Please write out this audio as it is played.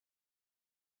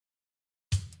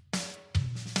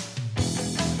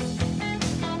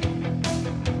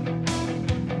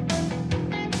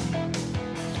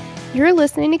You're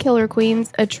listening to Killer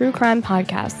Queens, a true crime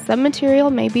podcast. Some material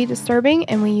may be disturbing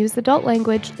and we use adult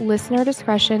language. Listener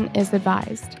discretion is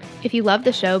advised. If you love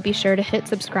the show, be sure to hit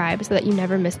subscribe so that you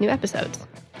never miss new episodes.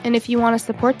 And if you want to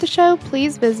support the show,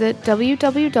 please visit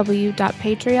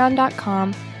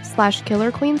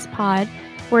www.patreon.com/killerqueenspod,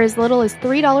 where as little as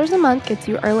 $3 a month gets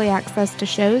you early access to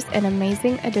shows and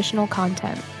amazing additional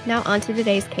content. Now on to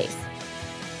today's case.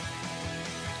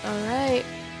 All right,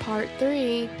 part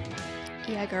 3.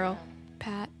 Yeah, girl.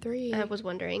 Pat 3. I was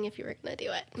wondering if you were going to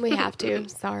do it. We have to.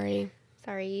 Sorry.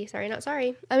 Sorry, not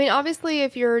sorry. I mean, obviously,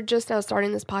 if you're just now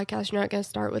starting this podcast, you're not going to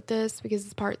start with this because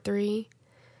it's part 3.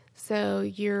 So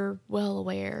you're well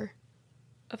aware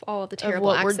of all of the terrible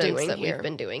what we're accents doing that here. we've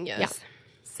been doing, yes. Yeah.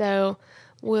 So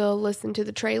we'll listen to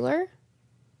the trailer.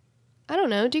 I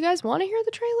don't know. Do you guys want to hear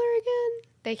the trailer again?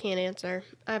 They can't answer.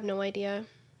 I have no idea.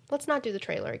 Let's not do the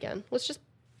trailer again. Let's just...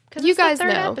 Because you it's guys the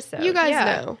third know. episode. You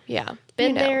guys know. Yeah.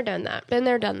 Been there, done that. Been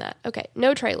there, done that. Okay.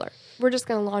 No trailer. We're just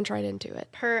going to launch right into it.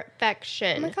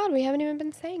 Perfection. Oh my God, we haven't even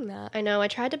been saying that. I know. I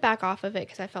tried to back off of it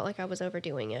because I felt like I was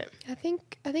overdoing it. I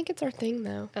think it's our thing,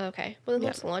 though. Okay. Well, then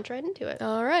let's launch right into it.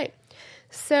 All right.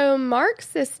 So Mark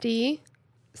Sisti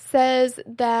says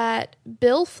that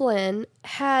Bill Flynn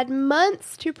had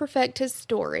months to perfect his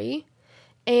story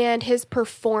and his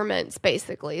performance,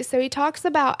 basically. So he talks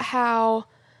about how,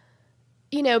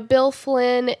 you know, Bill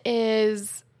Flynn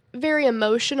is very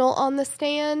emotional on the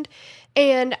stand.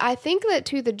 And I think that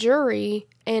to the jury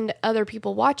and other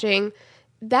people watching,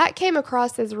 that came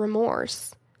across as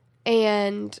remorse.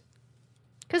 And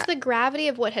because the gravity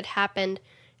of what had happened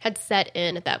had set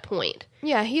in at that point.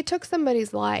 Yeah, he took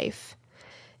somebody's life.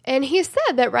 And he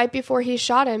said that right before he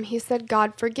shot him, he said,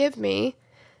 "God forgive me."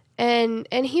 And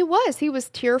he was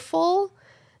tearful,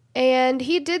 and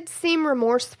he did seem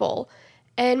remorseful.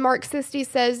 And Mark Sisti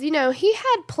says, you know, he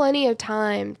had plenty of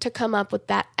time to come up with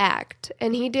that act,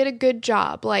 and he did a good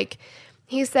job. Like,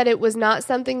 he said it was not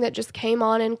something that just came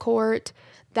on in court.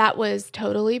 That was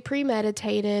totally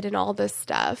premeditated and all this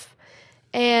stuff.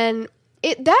 And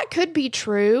that could be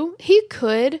true. He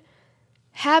could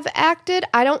have acted.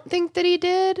 I don't think that he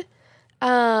did,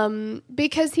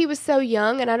 because he was so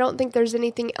young, and I don't think there's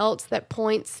anything else that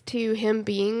points to him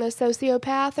being a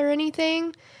sociopath or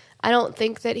anything. I don't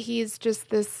think that he's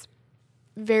just this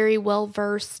very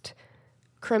well-versed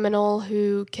criminal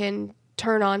who can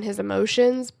turn on his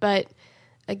emotions. But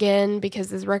again,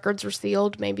 because his records are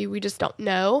sealed, maybe we just don't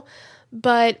know.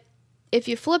 But if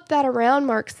you flip that around,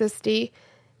 Mark Sisti,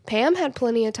 Pam had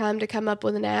plenty of time to come up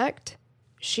with an act.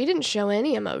 She didn't show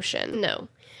any emotion. No.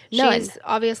 None. She's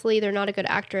obviously either not a good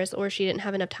actress or she didn't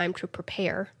have enough time to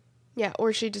prepare. Yeah,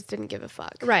 or she just didn't give a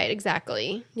fuck. Right,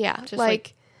 exactly. Yeah, just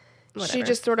like whatever. She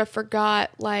just sort of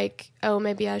forgot, like, oh,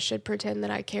 maybe I should pretend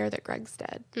that I care that Greg's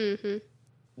dead. Mm-hmm.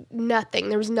 Nothing.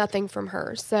 There was nothing from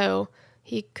her. So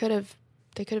they could have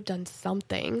done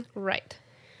something. Right.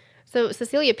 So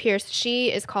Cecilia Pierce,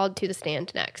 she is called to the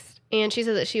stand next. And she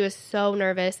said that she was so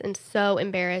nervous and so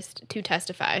embarrassed to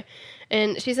testify.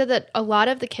 And she said that a lot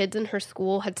of the kids in her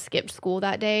school had skipped school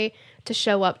that day to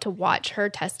show up to watch her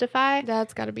testify.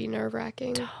 That's got to be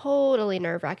nerve-wracking. Totally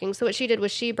nerve-wracking. So what she did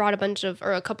was she brought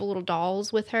a couple little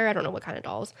dolls with her. I don't know what kind of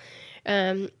dolls.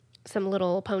 Some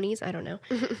little ponies, I don't know,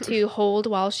 to hold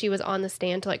while she was on the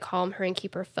stand to, like, calm her and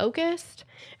keep her focused.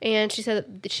 And she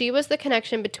said that she was the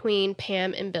connection between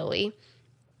Pam and Billy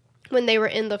when they were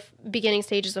in the beginning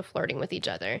stages of flirting with each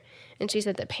other. And she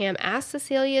said that Pam asked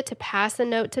Cecilia to pass a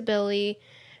note to Billy,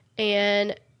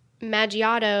 and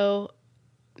Paul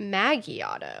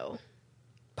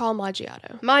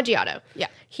Maggiato. Yeah.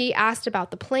 He asked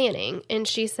about the planning, and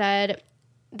she said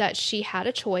that she had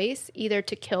a choice either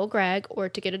to kill Greg or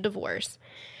to get a divorce.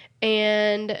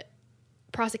 And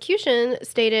prosecution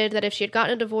stated that if she had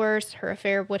gotten a divorce, her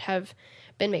affair would have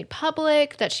been made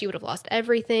public, that she would have lost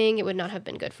everything. It would not have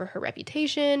been good for her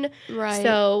reputation. Right.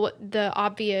 So the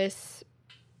obvious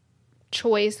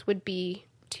choice would be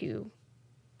to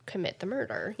commit the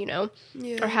murder, you know,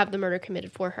 or have the murder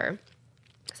committed for her.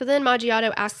 So then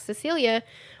Maggiato asked Cecilia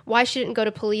why she didn't go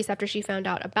to police after she found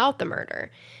out about the murder.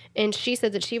 And she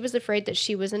said that she was afraid that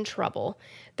she was in trouble,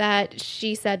 that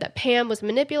she said that Pam was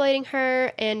manipulating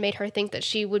her and made her think that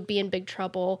she would be in big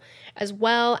trouble, as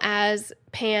well as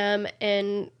Pam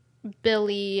and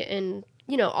Billy and,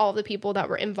 you know, all the people that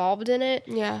were involved in it.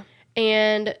 Yeah.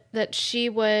 And that she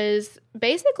was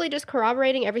basically just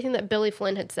corroborating everything that Billy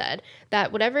Flynn had said.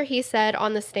 That whatever he said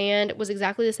on the stand was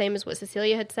exactly the same as what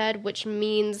Cecilia had said, which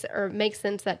means or makes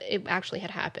sense that it actually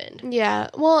had happened. Yeah.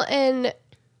 Well, and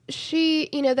she,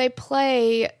 you know, they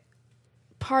play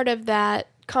part of that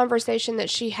conversation that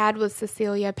she had with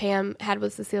Cecilia, Pam had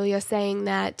with Cecilia, saying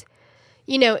that,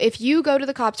 if you go to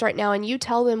the cops right now and you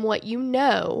tell them what you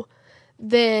know,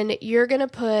 then you're going to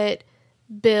put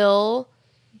Bill,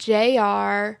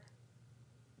 JR,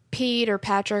 Pete or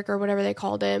Patrick or whatever they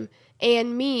called him,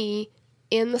 and me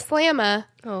in the slammer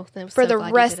for the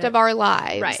rest of our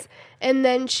lives. Right. And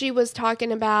then she was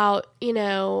talking about,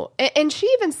 and she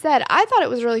even said, I thought it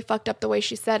was really fucked up the way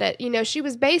she said it. She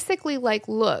was basically like,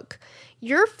 look,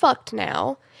 you're fucked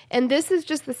now. And this is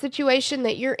just the situation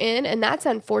that you're in. And that's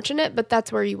unfortunate, but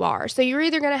that's where you are. So you're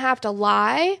either going to have to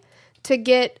lie to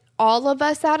get all of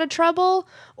us out of trouble,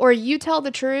 or you tell the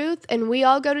truth and we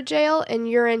all go to jail and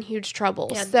you're in huge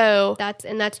trouble. Yeah, so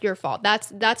that's your fault.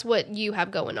 That's what you have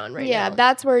going on right now. Yeah,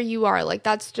 that's where you are. Like,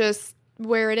 that's just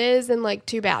where it is, and like,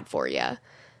 too bad for you.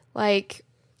 Like,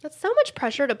 that's so much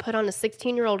pressure to put on a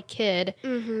 16-year-old kid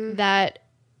that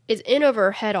is in over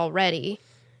her head already.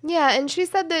 Yeah, and she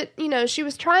said that, she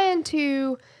was trying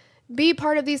to be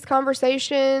part of these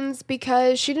conversations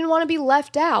because she didn't want to be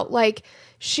left out. Like,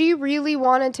 she really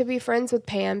wanted to be friends with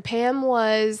Pam. Pam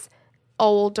was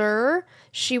older.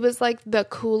 She was like the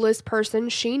coolest person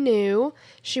she knew.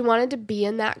 She wanted to be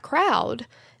in that crowd,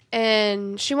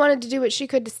 and she wanted to do what she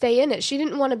could to stay in it. She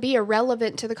didn't want to be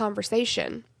irrelevant to the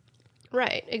conversation.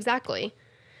 Right, exactly.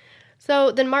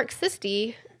 So then Mark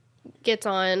Sisti gets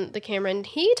on the camera, and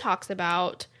he talks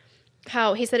about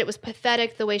how he said it was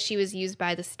pathetic the way she was used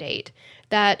by the state,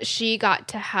 that she got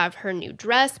to have her new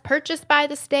dress purchased by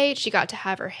the state, she got to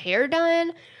have her hair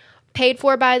done, paid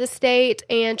for by the state,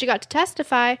 and she got to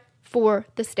testify for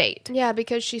the state. Yeah,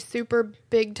 because she super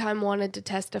big time wanted to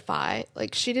testify.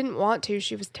 Like, she didn't want to.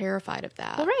 She was terrified of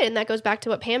that. Well, right, and that goes back to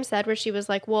what Pam said, where she was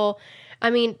like, well, I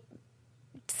mean,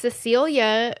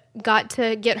 Cecilia got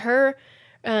to get her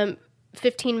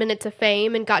 15 minutes of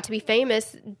fame and got to be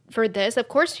famous for this. Of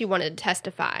course she wanted to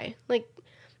testify. Like,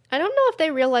 I don't know if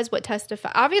they realize what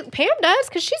testify. Obviously, Pam does,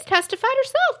 because she's testified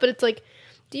herself. But it's like,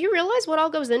 do you realize what all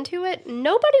goes into it?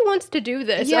 Nobody wants to do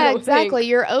this. Yeah, exactly.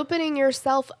 You're opening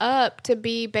yourself up to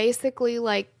be basically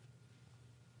like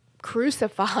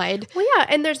crucified. Well, yeah,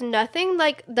 and there's nothing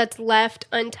like that's left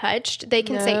untouched. They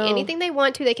can say anything they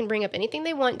want to. They can bring up anything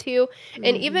they want to.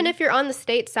 And even if you're on the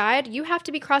state side, you have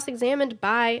to be cross-examined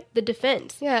by the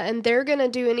defense. Yeah, and they're going to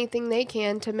do anything they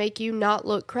can to make you not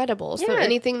look credible. So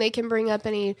anything they can bring up,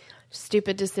 any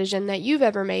stupid decision that you've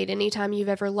ever made, anytime you've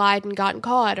ever lied and gotten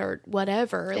caught or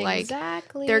whatever,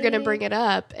 exactly. Like, they're going to bring it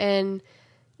up. And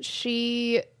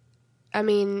she's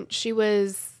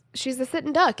a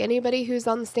sitting duck. Anybody who's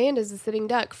on the stand is a sitting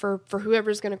duck for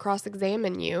whoever's going to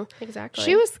cross-examine you. Exactly.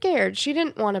 She was scared. She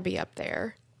didn't want to be up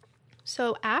there.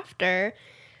 So after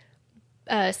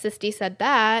Sisti said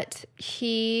that,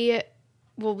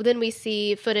 then we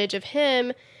see footage of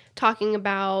him talking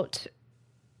about,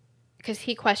 because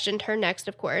he questioned her next,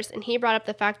 of course, and he brought up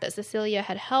the fact that Cecilia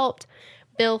had helped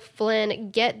Bill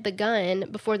Flynn get the gun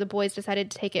before the boys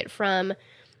decided to take it from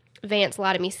Vance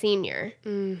Latomy Sr.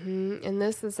 Mm-hmm. And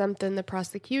this is something the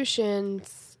prosecution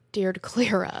steered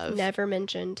clear of. Never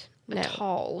mentioned at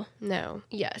all. No.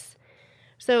 Yes.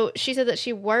 So she said that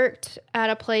she worked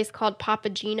at a place called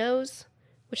Papagino's,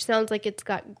 which sounds like it's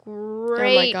got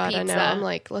great pizza. I know. I'm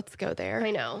like, let's go there.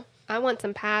 I know. I want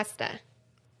some pasta.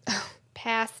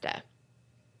 Pasta.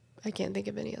 I can't think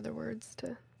of any other words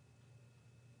to...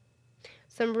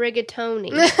 Some rigatoni.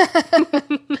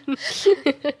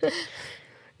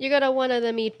 You got one of the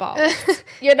meatballs.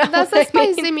 That's a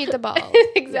spicy meatball.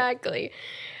 Exactly.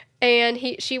 And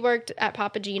she worked at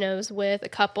Papagino's with a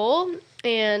couple,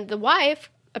 and the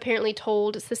wife apparently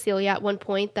told Cecilia at one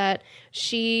point that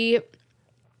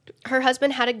her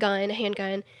husband had a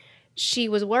handgun. She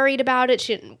was worried about it.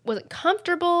 She wasn't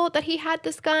comfortable that he had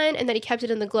this gun, and that he kept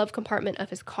it in the glove compartment of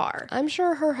his car. I'm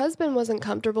sure her husband wasn't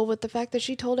comfortable with the fact that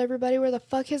she told everybody where the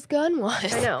fuck his gun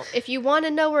was. I know. If you want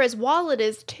to know where his wallet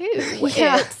is, too.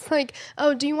 Yeah, it's like,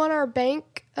 oh, do you want our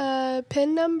bank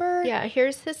PIN number? Yeah,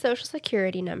 here's his social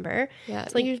security number. Yeah,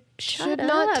 it's like, you should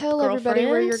not tell everybody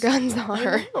where your guns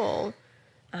are.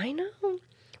 I know.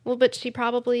 Well, but she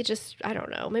probably just, I don't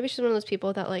know. Maybe she's one of those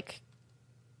people that, like,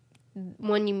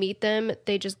 when you meet them,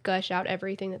 they just gush out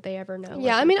everything that they ever know.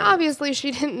 Yeah, I mean, obviously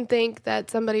she didn't think that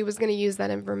somebody was going to use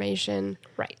that information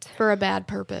for a bad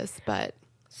purpose, but...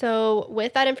 So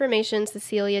with that information,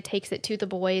 Cecilia takes it to the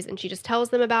boys, and she just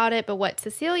tells them about it. But what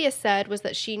Cecilia said was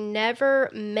that she never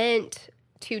meant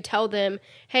to tell them,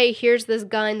 hey, here's this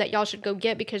gun that y'all should go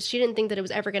get, because she didn't think that it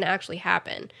was ever going to actually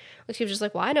happen. Like, she was just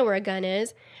like, well, I know where a gun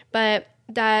is. But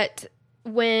that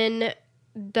when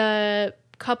the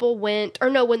couple when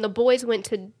the boys went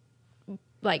to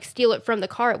like steal it from the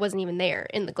car, it wasn't even there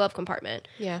in the glove compartment.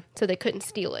 Yeah. So they couldn't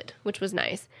steal it, which was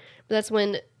nice. But that's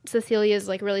when Cecilia is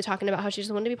like really talking about how she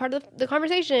just wanted to be part of the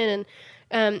conversation.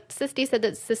 And Sisti said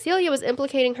that Cecilia was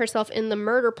implicating herself in the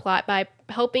murder plot by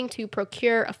helping to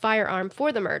procure a firearm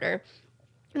for the murder.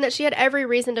 And that she had every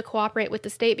reason to cooperate with the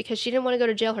state because she didn't want to go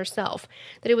to jail herself.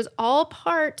 That it was all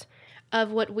part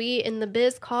of what we in the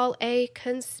biz call a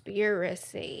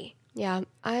conspiracy. Yeah,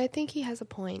 I think he has a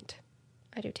point.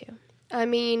 I do too. I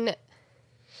mean,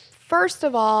 first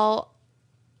of all,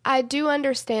 I do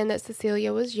understand that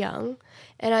Cecilia was young,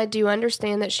 and I do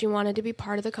understand that she wanted to be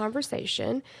part of the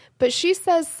conversation, but she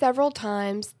says several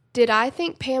times, did I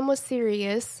think Pam was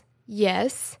serious?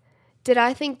 Yes. Did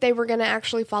I think they were going to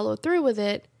actually follow through with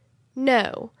it?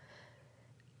 No.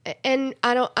 And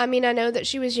I know that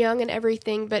she was young and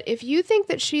everything, but if you think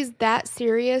that she's that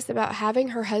serious about having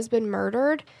her husband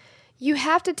murdered, you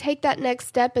have to take that next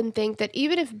step and think that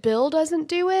even if Bill doesn't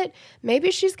do it,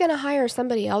 maybe she's going to hire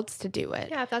somebody else to do it.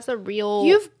 Yeah, if that's a real...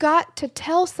 You've got to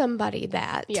tell somebody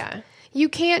that. Yeah. You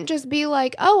can't just be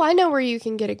like, oh, I know where you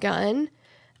can get a gun,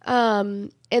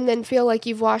 and then feel like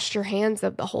you've washed your hands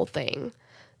of the whole thing.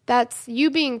 That's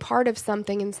you being part of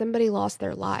something and somebody lost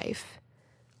their life.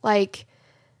 Like,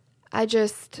 I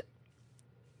don't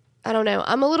know.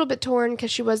 I'm a little bit torn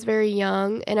because she was very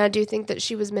young, and I do think that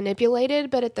she was manipulated,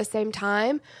 but at the same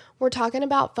time, we're talking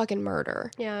about fucking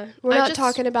murder. Yeah. We're not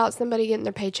talking about somebody getting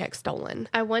their paycheck stolen.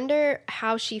 I wonder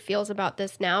how she feels about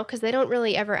this now, because they don't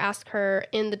really ever ask her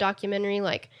in the documentary,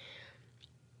 like,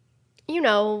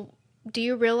 do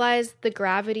you realize the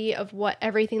gravity of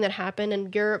everything that happened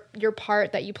and your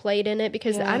part that you played in it?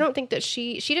 Because I don't think that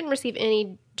she didn't receive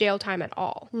any jail time at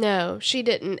all. No, she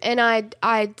didn't. And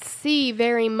I see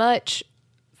very much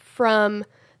from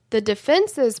the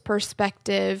defense's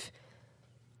perspective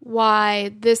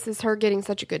why this is her getting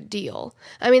such a good deal.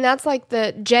 I mean, that's like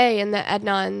the Jay in the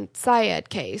Adnan Syed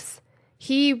case.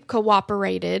 He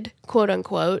cooperated, quote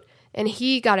unquote, and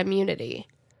he got immunity.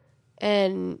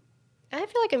 And I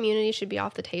feel like immunity should be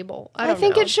off the table. I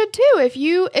think it should too. If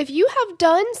you have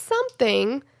done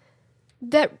something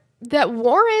that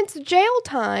warrants jail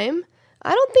time,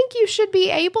 I don't think you should be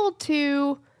able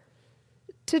to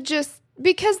just,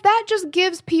 because that just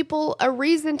gives people a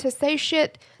reason to say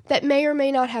shit that may or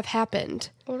may not have happened.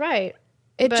 Well, right.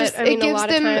 It gives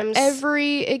them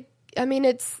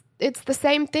it's the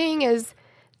same thing as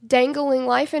dangling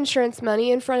life insurance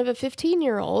money in front of a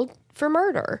 15-year-old for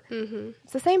murder. Mm-hmm.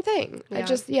 It's the same thing.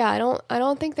 Yeah. I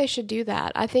don't think they should do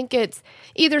that. I think it's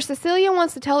either Cecilia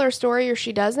wants to tell her story or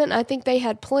she doesn't. I think they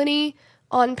had plenty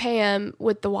on Pam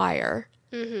with The Wire.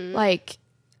 Mm-hmm. Like,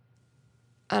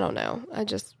 I don't know. I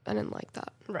didn't like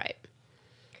that. Right.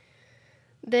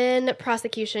 Then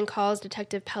prosecution calls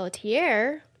Detective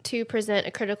Pelletier to present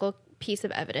a critical piece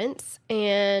of evidence,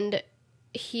 and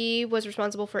he was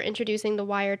responsible for introducing the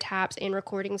wiretaps and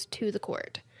recordings to the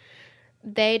court.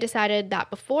 They decided that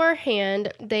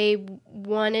beforehand they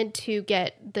wanted to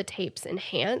get the tapes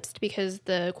enhanced because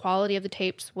the quality of the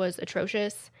tapes was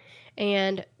atrocious,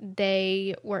 and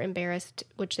they were embarrassed,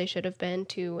 which they should have been,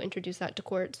 to introduce that to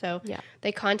court. So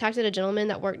they contacted a gentleman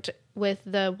that worked with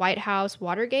the White House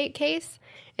Watergate case,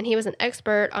 and he was an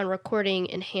expert on recording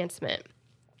enhancement.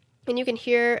 And you can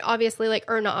hear, obviously,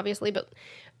 not obviously, but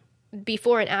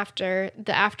before and after,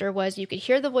 the after was you could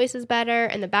hear the voices better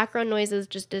and the background noises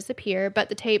just disappear, but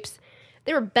the tapes,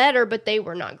 they were better, but they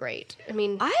were not great. I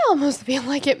mean, I almost feel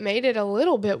like it made it a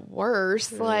little bit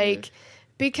worse,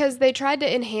 because they tried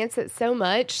to enhance it so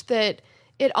much that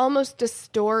it almost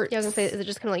distorts. Yeah, I was gonna say, is it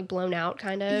just kind of like blown out,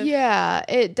 kind of? Yeah,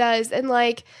 it does. And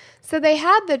so they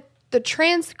had the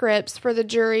transcripts for the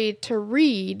jury to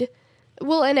read,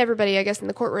 well, and everybody, I guess, in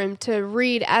the courtroom to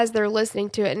read as they're listening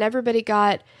to it, and everybody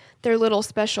got their little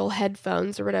special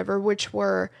headphones or whatever, which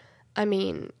were,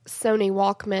 Sony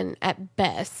Walkman at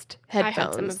best headphones. I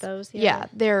had some of those, yeah.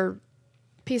 They're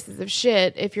pieces of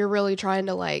shit if you're really trying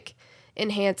to,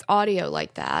 enhance audio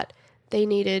like that. They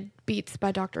needed Beats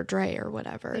by Dr. Dre or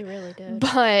whatever. They really did.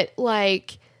 But,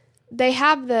 they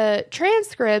have the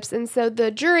transcripts, and so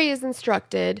the jury is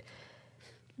instructed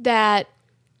that,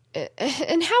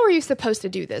 and how are you supposed to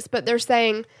do this? But they're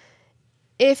saying,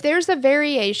 if there's a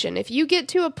variation, if you get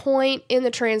to a point in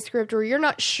the transcript where you're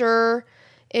not sure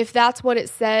if that's what it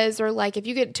says, or if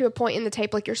you get to a point in the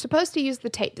tape, you're supposed to use the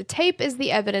tape. The tape is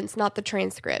the evidence, not the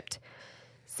transcript.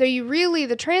 So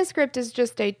the transcript is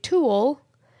just a tool,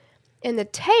 and the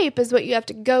tape is what you have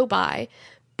to go by.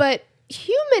 But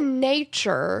human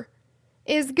nature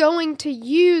is going to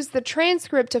use the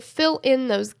transcript to fill in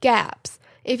those gaps.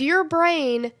 If your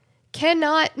brain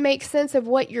cannot make sense of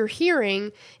what you're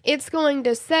hearing, it's going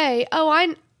to say,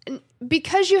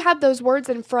 because you have those words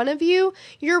in front of you,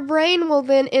 your brain will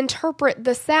then interpret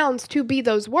the sounds to be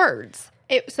those words.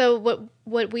 So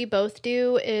what we both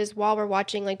do is while we're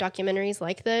watching like documentaries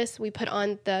like this, we put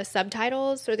on the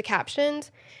subtitles or the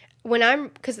captions.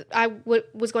 Because I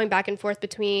was going back and forth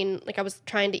between, like, I was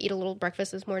trying to eat a little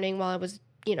breakfast this morning while I was,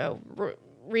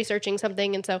 researching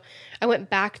something. And so I went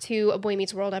back to a Boy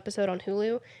Meets World episode on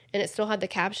Hulu, and it still had the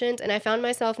captions. And I found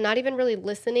myself not even really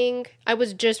listening. I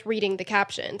was just reading the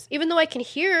captions. Even though I can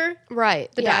hear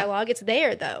the dialogue, it's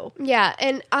there, though. Yeah,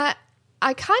 and I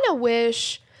kind of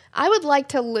wish... I would like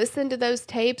to listen to those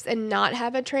tapes and not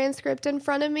have a transcript in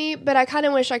front of me, but I kind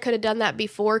of wish I could have done that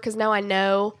before, because now I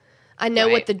know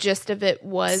what the gist of it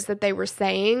was that they were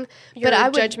saying. Your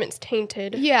judgment's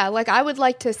tainted. Yeah, like I would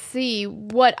like to see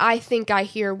what I think I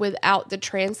hear without the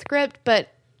transcript, but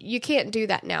you can't do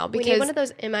that now because we need one of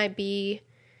those MIB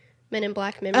Men in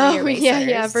Black memory erasers.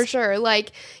 Yeah, for sure.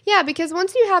 Like, yeah, because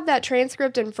once you have that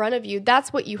transcript in front of you,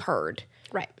 that's what you heard.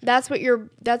 Right. That's what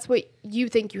you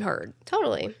think you heard.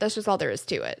 Totally. That's just all there is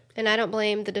to it. And I don't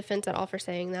blame the defense at all for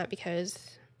saying that, because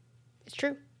it's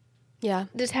true. Yeah.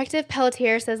 Detective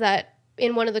Pelletier says that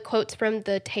in one of the quotes from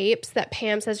the tapes that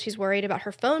Pam says she's worried about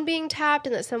her phone being tapped,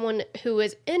 and that someone who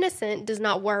is innocent does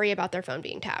not worry about their phone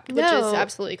being tapped, which is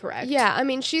absolutely correct. Yeah. I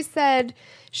mean, she says,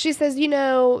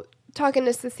 talking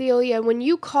to Cecilia, when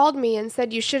you called me and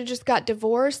said you should have just got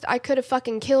divorced, I could have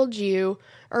fucking killed you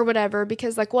or whatever,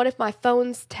 because, like, what if my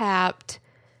phone's tapped?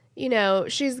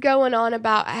 She's going on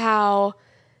about how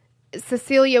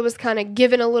Cecilia was kind of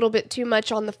giving a little bit too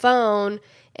much on the phone,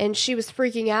 and she was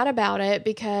freaking out about it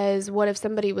because what if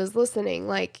somebody was listening?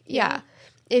 Like, yeah,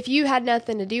 if you had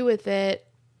nothing to do with it,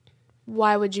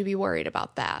 why would you be worried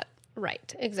about that?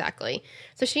 Right, exactly.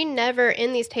 So she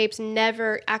in these tapes,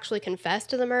 never actually confessed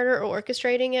to the murder or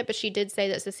orchestrating it, but she did say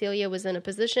that Cecilia was in a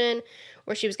position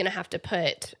where she was going to have to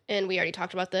put, and we already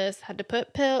talked about this, had to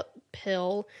put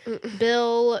Bill,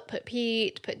 put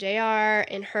Pete, put JR,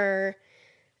 and her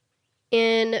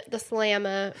in the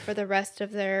slammer for the rest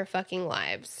of their fucking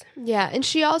lives. Yeah, and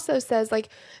she also says, like,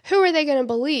 who are they going to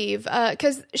believe?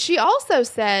 Because she also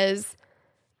says,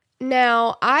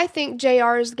 now, I think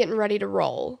JR is getting ready to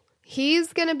roll.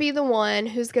 He's going to be the one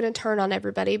who's going to turn on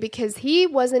everybody, because he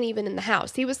wasn't even in the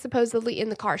house. He was supposedly in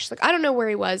the car. She's like, I don't know where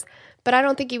he was, but I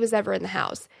don't think he was ever in the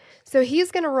house. So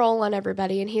he's going to roll on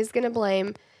everybody, and he's going to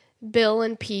blame Bill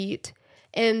and Pete,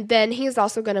 and then he's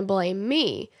also going to blame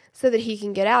me so that he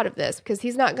can get out of this, because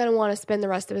he's not going to want to spend the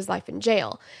rest of his life in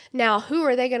jail. Now, who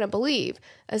are they going to believe?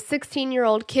 A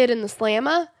 16-year-old kid in the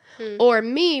slammer or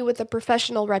me with a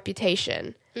professional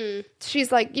reputation?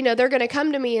 She's like, they're going to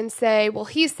come to me and say, well,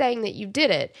 he's saying that you did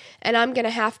it. And I'm going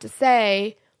to have to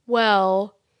say,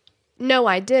 well, no,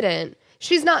 I didn't.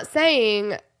 She's not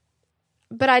saying,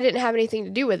 but I didn't have anything to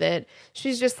do with it.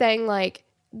 She's just saying, like,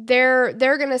 they're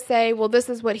going to say, well, this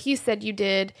is what he said you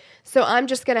did. So I'm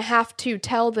just going to have to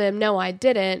tell them, no, I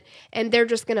didn't. And they're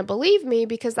just going to believe me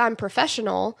because I'm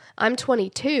professional. I'm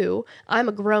 22. I'm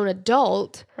a grown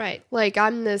adult. Right. Like,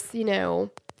 I'm this,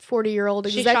 40-year-old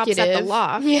executive. She shops at the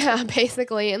loft. Yeah,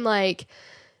 basically. And, like,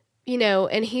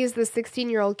 and he's the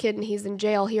 16-year-old kid and he's in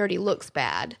jail. He already looks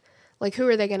bad. Like, who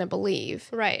are they going to believe?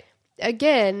 Right.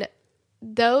 Again,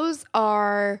 those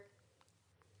are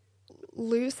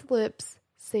loose lips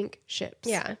sink ships.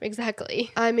 Yeah, exactly.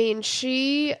 I mean,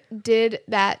 she did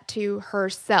that to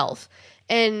herself.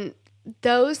 And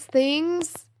those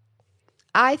things,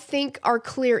 I think, are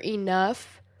clear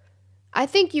enough. I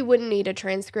think you wouldn't need a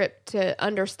transcript to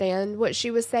understand what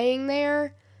she was saying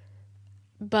there.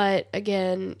 But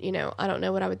again, I don't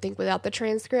know what I would think without the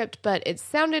transcript, but it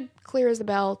sounded clear as a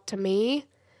bell to me.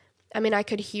 I mean, I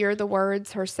could hear the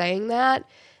words, her saying that,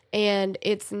 and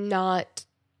it's not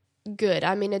good.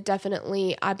 I mean, it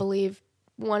definitely, I believe,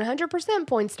 100%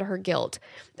 points to her guilt.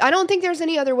 I don't think there's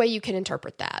any other way you can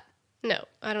interpret that. No,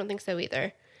 I don't think so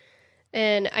either.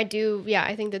 And I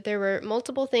think that there were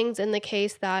multiple things in the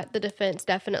case that the defense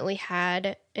definitely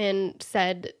had and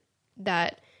said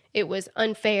that it was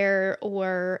unfair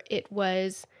or it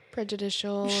was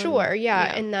prejudicial. Sure,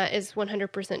 yeah. And that is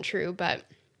 100% true. But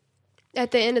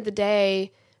at the end of the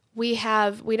day, we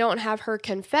don't have her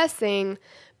confessing,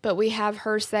 but we have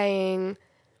her saying,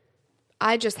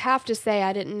 I just have to say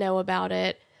I didn't know about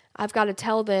it. I've got to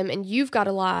tell them, and you've got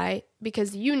to lie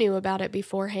because you knew about it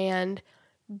beforehand,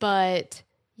 but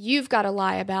you've got to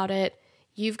lie about it.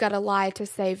 You've got to lie to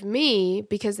save me,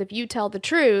 because if you tell the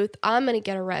truth, I'm going to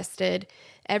get arrested.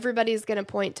 Everybody's going to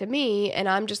point to me, and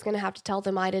I'm just going to have to tell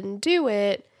them I didn't do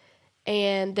it,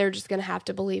 and they're just going to have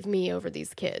to believe me over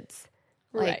these kids.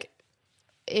 Right. Like,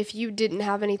 if you didn't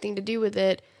have anything to do with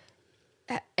it,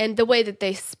 and the way that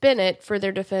they spin it for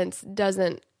their defense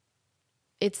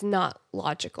it's not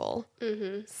logical.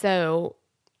 Mm-hmm. So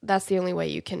that's the only way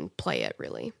you can play it,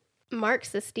 really. Mark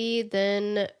Sisti,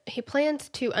 then he plans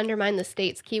to undermine the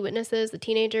state's key witnesses, the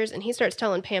teenagers, and he starts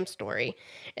telling Pam's story.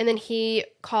 And then he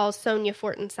calls Sonia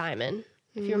Fortin Simon,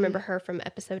 if you remember her from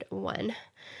episode 1,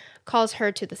 calls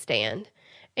her to the stand.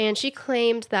 And she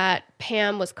claimed that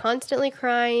Pam was constantly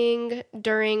crying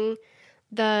during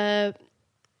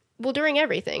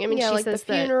everything. I mean, she like says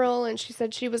the funeral, and she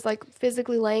said she was like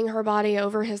physically laying her body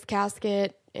over his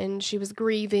casket, and she was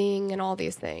grieving and all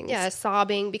these things. Yeah,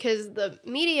 sobbing, because the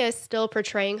media is still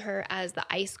portraying her as the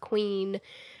Ice Queen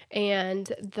and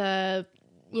the,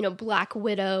 Black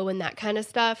Widow and that kind of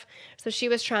stuff. So she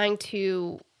was trying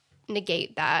to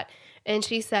negate that. And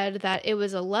she said that it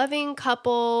was a loving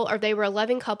couple, or they were a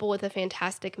loving couple with a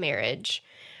fantastic marriage.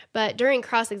 But during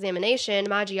cross-examination,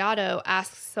 Maggiato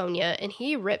asks Sonia, and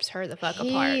he rips her the fuck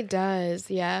apart. He does,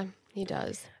 yeah. He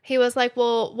does. He was like,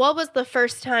 well, what was the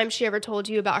first time she ever told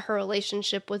you about her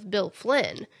relationship with Bill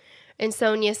Flynn? And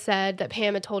Sonia said that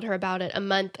Pam had told her about it a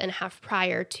month and a half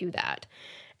prior to that.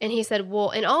 And he said,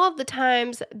 well, in all of the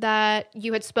times that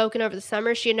you had spoken over the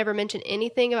summer, she had never mentioned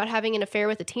anything about having an affair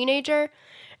with a teenager.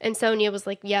 And Sonia was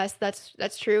like, yes,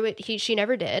 that's true. She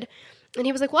never did. And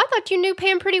he was like, well, I thought you knew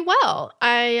Pam pretty well.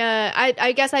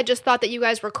 I guess I just thought that you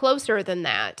guys were closer than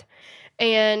that.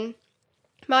 And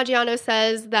Maggiano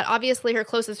says that obviously her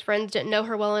closest friends didn't know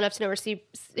her well enough to know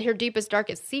her deepest,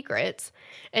 darkest secrets.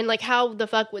 And like, how the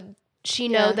fuck would she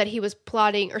know that he was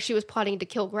plotting, or she was plotting to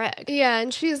kill Greg? Yeah,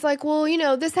 and she's like, well,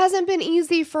 this hasn't been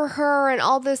easy for her and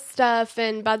all this stuff.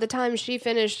 And by the time she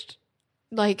finished,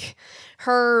 like,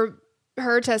 her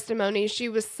testimony, she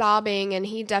was sobbing, and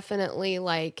he definitely,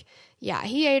 like, yeah,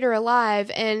 he ate her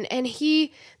alive. And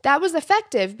that was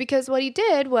effective, because what he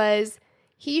did was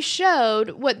he showed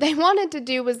what they wanted to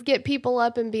do was get people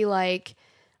up and be like,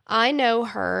 I know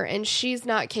her and she's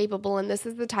not capable, and this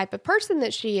is the type of person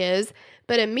that she is.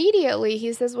 But immediately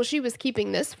he says, well, she was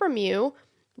keeping this from you.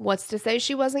 What's to say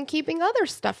she wasn't keeping other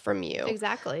stuff from you?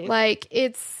 Exactly. Like,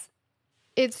 it's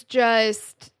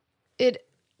just, it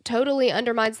totally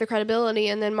undermines the credibility.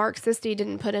 And then Mark Sisti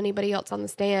didn't put anybody else on the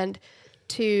stand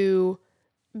to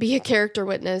be a character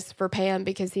witness for Pam,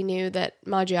 because he knew that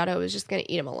Maggiato was just going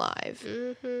to eat him alive.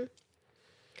 Mm-hmm.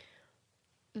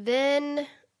 Then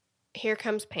here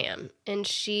comes Pam, and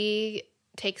she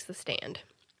takes the stand.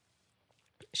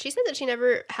 She said that she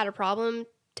never had a problem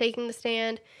taking the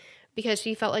stand because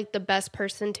she felt like the best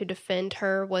person to defend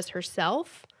her was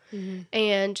herself. Mm-hmm.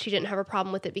 And she didn't have a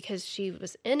problem with it because she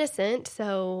was innocent.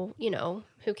 So,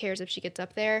 who cares if she gets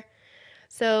up there?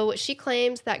 So she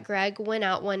claims that Greg went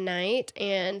out one night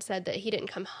and said that he didn't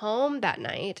come home that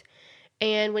night.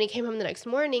 And when he came home the next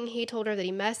morning, he told her that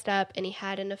he messed up and he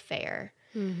had an affair.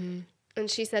 Mm-hmm. And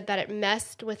she said that it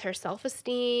messed with her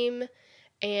self-esteem,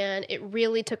 and it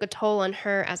really took a toll on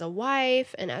her as a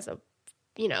wife and as a,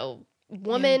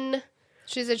 woman. Yeah.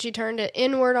 She said she turned it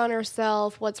inward on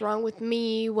herself. What's wrong with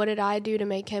me? What did I do to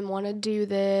make him want to do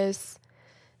this?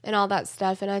 And all that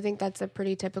stuff. And I think that's a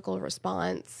pretty typical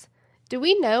response. Do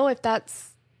we know if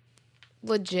that's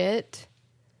legit?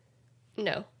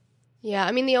 No. Yeah,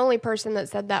 I mean, the only person that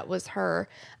said that was her.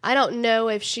 I don't know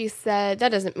if she said, that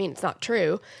doesn't mean it's not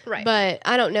true. Right. But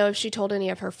I don't know if she told any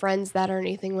of her friends that or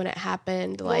anything when it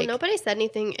happened. Well, nobody said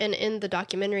anything. And in the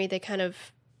documentary, they kind of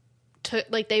took,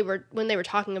 like, when they were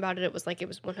talking about it, it was like it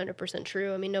was 100%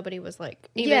 true. I mean, nobody was like,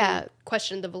 even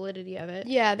questioned the validity of it.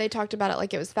 Yeah, they talked about it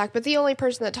like it was fact. But the only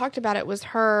person that talked about it was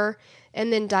her,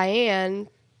 and then Diane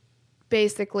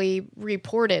basically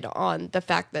reported on the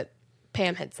fact that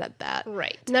Pam had said that.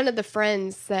 Right. None of the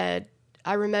friends said,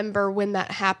 I remember when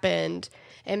that happened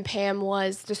and Pam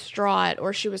was distraught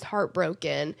or she was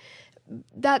heartbroken.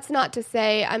 That's not to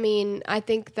say, I mean, I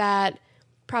think that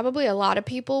probably a lot of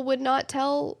people would not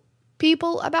tell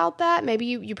people about that. Maybe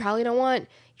you probably don't want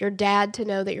your dad to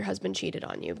know that your husband cheated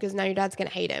on you because now your dad's going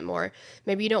to hate him. Or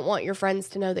maybe you don't want your friends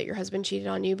to know that your husband cheated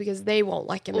on you because they won't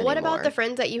like him anymore. What about the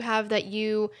friends that you have that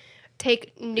you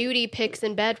take nudie pics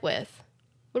in bed with?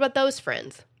 What about those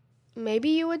friends? Maybe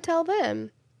you would tell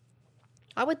them.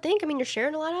 I would think. I mean, you're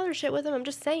sharing a lot of other shit with them. I'm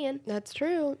just saying. That's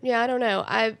true. Yeah, I don't know.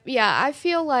 I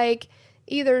feel like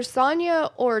either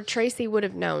Sonia or Tracy would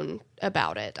have known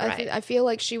about it. Right. I feel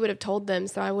like she would have told them,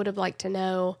 so I would have liked to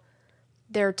know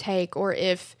their take, or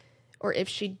if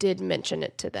she did mention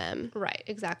it to them. Right,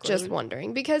 exactly. Just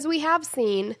wondering. Because we have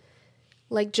seen,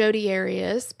 like Jodi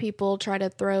Arias, people try to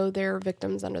throw their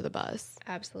victims under the bus.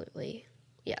 Absolutely.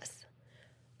 Yes.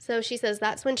 So she says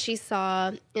that's when she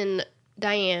saw in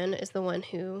Diane is the one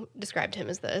who described him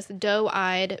as this,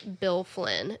 doe-eyed Bill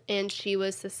Flynn, and she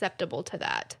was susceptible to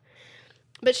that.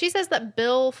 But she says that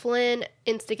Bill Flynn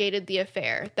instigated the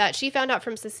affair, that she found out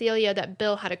from Cecilia that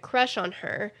Bill had a crush on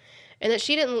her, and that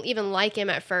she didn't even like him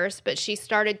at first, but she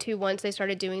started to once they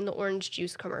started doing the orange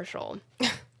juice commercial.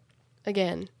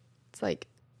 Again, it's like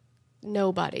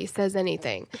nobody says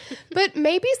anything. But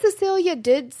maybe Cecilia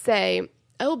did say,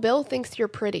 oh, Bill thinks you're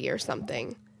pretty or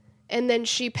something. And then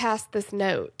she passed this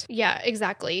note. Yeah,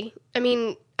 exactly. I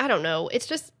mean, I don't know. It's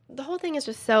just, the whole thing is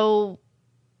just so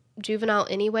juvenile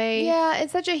anyway. Yeah,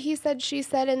 it's such a he said, she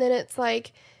said, and then it's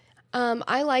like,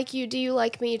 I like you. Do you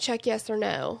like me? Check yes or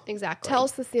no. Exactly. Tell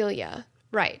Cecilia.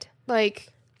 Right. Like,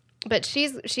 but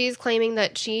she's claiming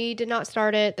that she did not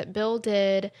start it, that Bill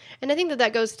did. And I think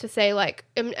that goes to say, like,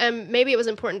 maybe it was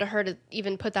important to her to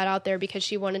even put that out there because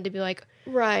she wanted to be like,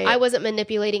 right, I wasn't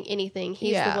manipulating anything.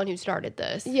 He's the one who started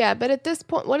this. Yeah, but at this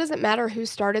point, what does it matter who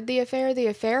started the affair? The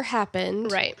affair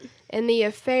happened. Right. And the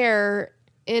affair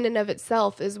in and of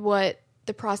itself is what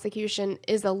the prosecution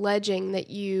is alleging that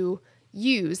you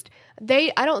used.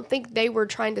 I don't think they were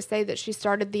trying to say that she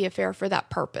started the affair for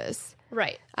that purpose.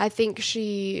 Right. I think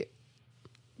she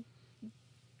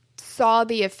saw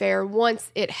the affair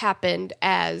once it happened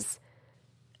as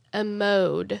a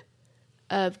mode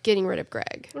of getting rid of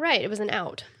Greg. Right. It was an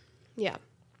out. Yeah.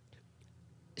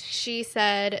 She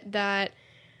said that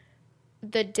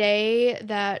the day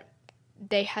that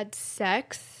they had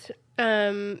sex,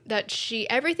 that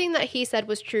everything that he said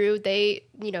was true. They,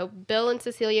 Bill and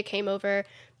Cecilia came over.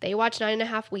 They watched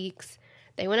 9.5 Weeks.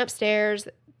 They went upstairs.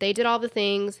 They did all the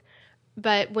things.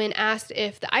 But when asked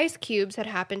if the ice cubes had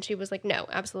happened, she was like, no,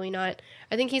 absolutely not.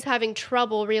 I think he's having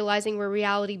trouble realizing where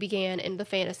reality began and the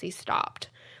fantasy stopped.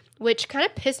 Which kind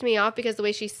of pissed me off because the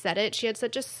way she said it, she had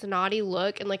such a snotty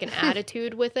look and like an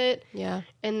attitude with it. Yeah.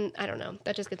 And I don't know.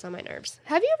 That just gets on my nerves.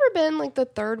 Have you ever been like the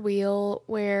third wheel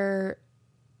where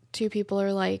two people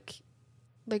are like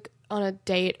on a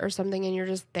date or something and you're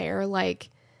just there? Like,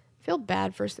 I feel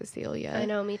bad for Cecilia. I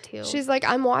know, me too. She's like,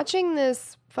 I'm watching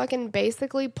this fucking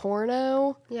basically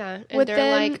porno. Yeah. And with they're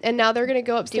them, like, and now they're gonna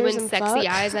go upstairs doing and sexy fuck.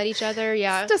 eyes at each other.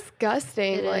 Yeah. It's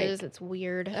disgusting. It is. It's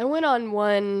weird. I went on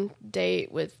one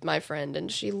date with my friend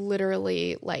and she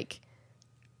literally like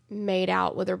made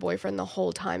out with her boyfriend the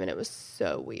whole time and it was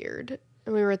so weird.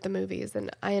 And we were at the movies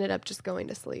and I ended up just going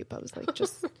to sleep. I was like,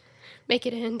 just make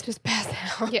it end. Just pass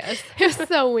out. Yes. It was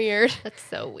so weird. That's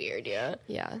so weird. Yeah.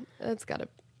 Yeah. That's gotta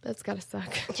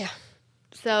suck. Yeah.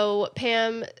 So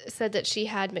Pam said that she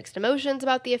had mixed emotions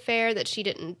about the affair, that she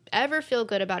didn't ever feel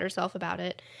good about herself about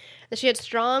it, that she had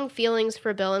strong feelings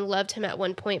for Bill and loved him at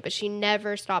one point, but she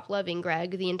never stopped loving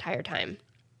Greg the entire time.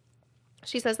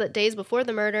 She says that days before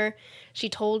the murder, she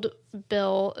told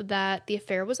Bill that the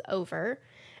affair was over,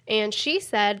 and she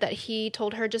said that he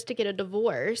told her just to get a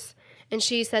divorce, and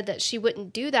she said that she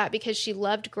wouldn't do that because she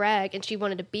loved Greg and she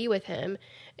wanted to be with him.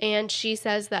 And she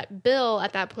says that Bill,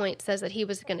 at that point, says that he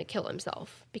was going to kill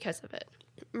himself because of it.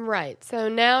 Right. So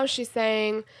now she's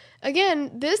saying, again,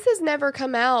 this has never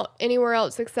come out anywhere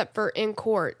else except for in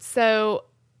court. So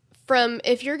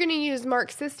if you're going to use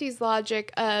Mark Sisti's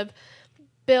logic of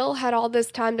Bill had all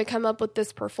this time to come up with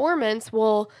this performance,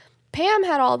 well, Pam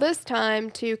had all this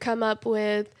time to come up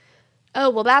with, oh,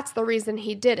 well, that's the reason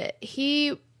he did it.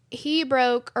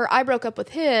 I broke up with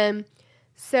him,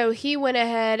 so he went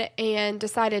ahead and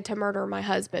decided to murder my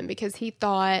husband because he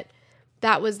thought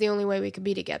that was the only way we could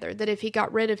be together. That if he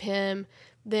got rid of him,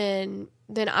 then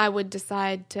I would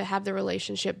decide to have the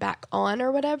relationship back on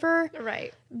or whatever.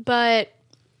 Right. But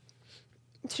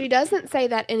she doesn't say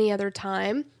that any other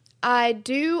time. I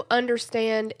do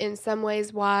understand in some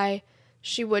ways why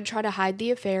she would try to hide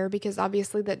the affair because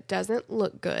obviously that doesn't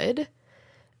look good.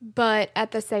 But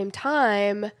at the same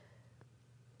time,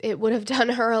 it would have done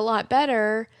her a lot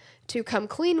better to come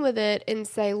clean with it and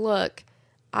say, look,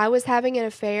 I was having an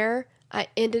affair. I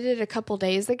ended it a couple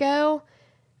days ago,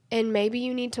 and maybe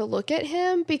you need to look at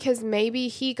him because maybe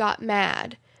he got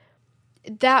mad.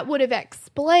 That would have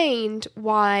explained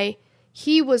why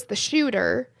he was the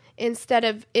shooter instead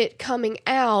of it coming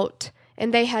out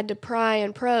and they had to pry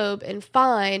and probe and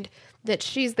find that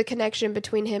she's the connection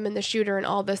between him and the shooter and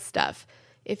all this stuff.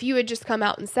 If you had just come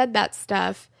out and said that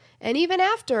stuff, and even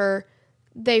after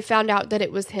they found out that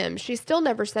it was him, she still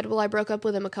never said, well, I broke up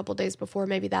with him a couple days before.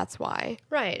 Maybe that's why.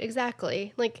 Right,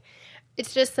 exactly. Like,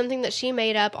 it's just something that she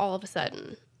made up all of a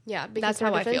sudden. Yeah, because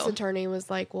her defense attorney was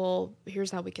like, well,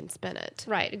 here's how we can spin it.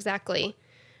 Right, exactly.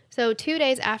 So 2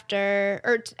 days after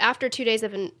 2 days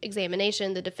of an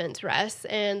examination, the defense rests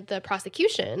and the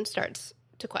prosecution starts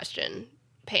to question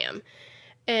Pam.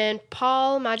 And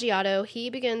Paul Maggiato, he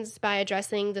begins by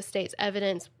addressing the state's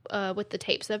evidence with the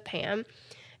tapes of Pam.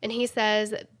 And he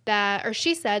says that, or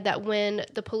she said that when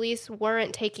the police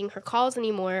weren't taking her calls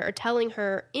anymore or telling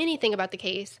her anything about the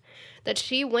case, that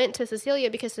she went to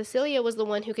Cecilia because Cecilia was the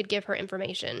one who could give her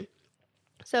information.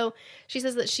 So she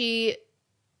says that she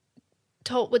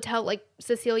would tell, like,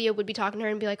 Cecilia would be talking to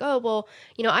her and be like, oh, well,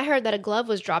 you know, I heard that a glove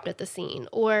was dropped at the scene,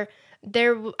 or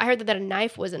I heard that a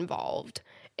knife was involved.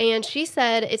 And she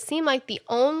said it seemed like the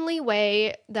only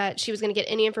way that she was going to get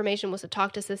any information was to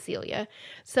talk to Cecilia.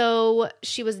 So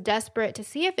she was desperate to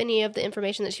see if any of the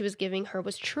information that she was giving her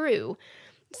was true.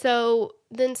 So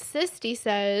then Sisti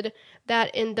said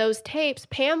that in those tapes,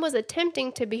 Pam was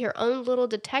attempting to be her own little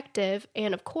detective,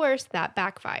 and of course, that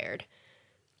backfired.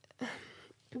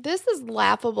 This is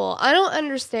laughable. I don't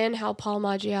understand how Paul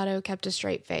Maggiato kept a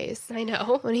straight face. I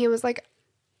know. When he was like,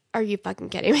 are you fucking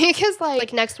kidding me? Because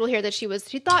like next we'll hear that she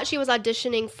thought she was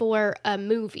auditioning for a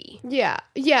movie. Yeah,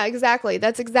 exactly.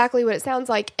 That's exactly what it sounds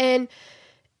like. And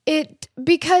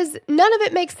because none of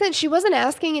it makes sense. She wasn't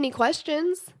asking any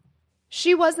questions.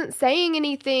 She wasn't saying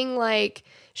anything, like,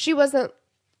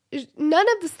 none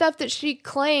of the stuff that she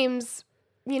claims,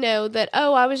 you know, that,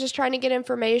 oh, I was just trying to get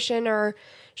information, or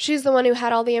she's the one who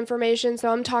had all the information, so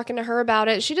I'm talking to her about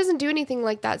it. She doesn't do anything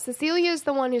like that. Cecilia is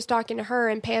the one who's talking to her,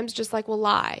 and Pam's just like, well,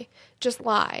 lie. Just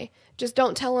lie. Just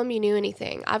don't tell him you knew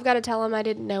anything. I've got to tell him I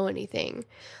didn't know anything.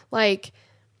 Like,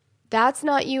 that's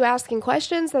not you asking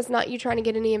questions. That's not you trying to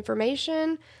get any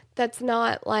information. That's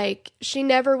not, like, she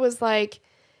never was like,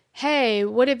 hey,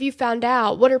 what have you found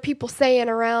out? What are people saying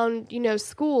around, you know,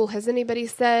 school? Has anybody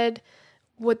said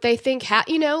what they think,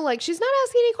 you know, like, she's not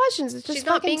asking any questions. It's just she's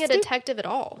not being a detective at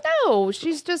all. No,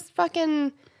 she's just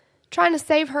fucking trying to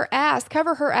save her ass,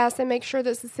 cover her ass, and make sure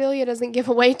that Cecilia doesn't give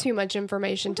away too much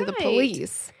information to the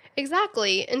police.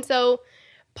 Exactly. And so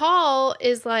Paul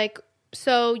is like,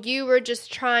 so you were just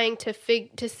trying to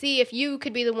see if you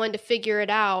could be the one to figure it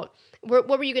out. What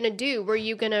were you going to do? Were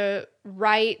you going to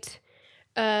write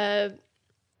I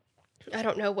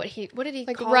don't know what did he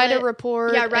like call write it? A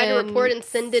report. Yeah, write a report and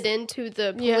send it in to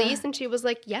the police. Yeah. And she was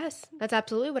like, yes, that's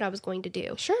absolutely what I was going to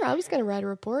do. Sure, I was going to write a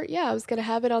report. Yeah, I was going to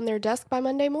have it on their desk by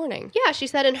Monday morning. Yeah, she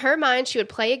said in her mind she would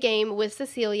play a game with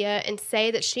Cecilia and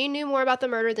say that she knew more about the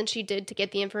murder than she did to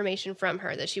get the information from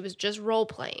her, that she was just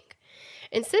role-playing.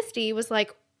 And Sisti was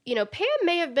like, you know, Pam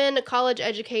may have been a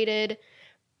college-educated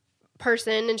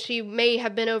person and she may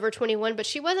have been over 21, but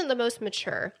she wasn't the most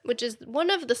mature, which is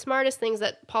one of the smartest things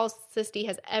that Mark Sisti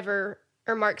has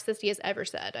ever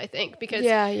said, I think, because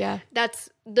that's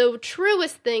the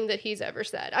truest thing that he's ever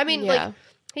said. I mean, like,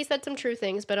 he said some true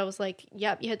things, but I was like,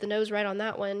 yep, you hit the nose right on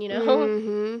that one, you know?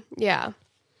 Mm-hmm. Yeah.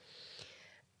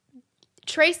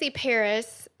 Tracy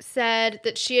Paris said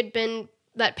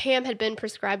that Pam had been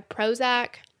prescribed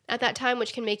Prozac at that time,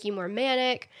 which can make you more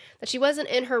manic, that she wasn't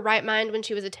in her right mind when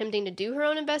she was attempting to do her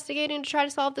own investigating to try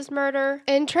to solve this murder.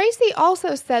 And Tracy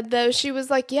also said, though, she was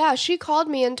like, yeah, she called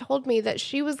me and told me that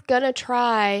she was going to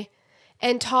try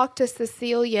and talk to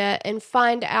Cecilia and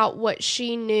find out what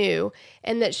she knew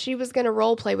and that she was going to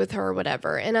role play with her or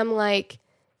whatever. And I'm like,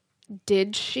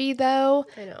 did she, though?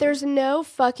 I know. There's no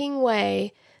fucking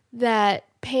way that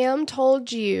Pam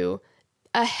told you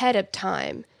ahead of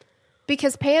time.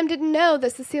 Because Pam didn't know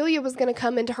that Cecilia was going to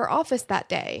come into her office that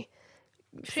day.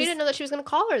 She didn't know that she was going to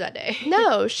call her that day.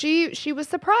 No, she was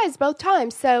surprised both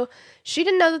times. So she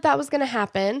didn't know that was going to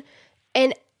happen.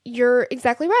 And you're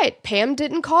exactly right. Pam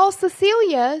didn't call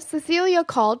Cecilia. Cecilia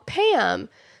called Pam.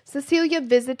 Cecilia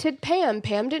visited Pam.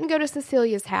 Pam didn't go to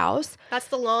Cecilia's house. That's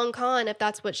the long con if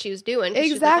that's what she was doing. Exactly.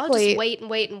 She was like, I'll just wait and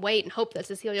wait and wait and hope that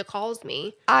Cecilia calls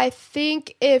me. I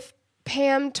think if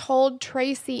Pam told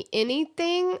Tracy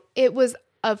anything, it was,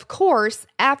 of course,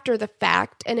 after the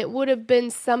fact, and it would have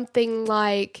been something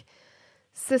like,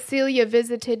 Cecilia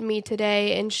visited me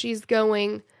today and she's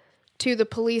going to the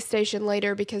police station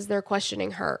later because they're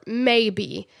questioning her.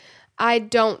 Maybe. I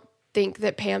don't think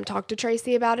that Pam talked to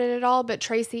Tracy about it at all, but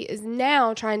Tracy is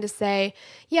now trying to say,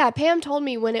 yeah, Pam told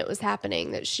me when it was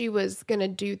happening that she was going to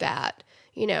do that.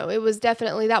 You know, it was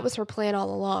definitely, that was her plan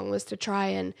all along, was to try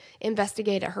and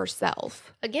investigate it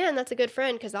herself. Again, that's a good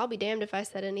friend, because I'll be damned if I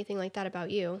said anything like that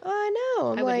about you. I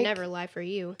know. I would never lie for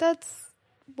you.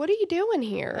 What are you doing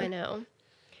here? I know.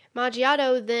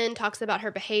 Maggiato then talks about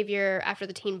her behavior after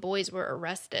the teen boys were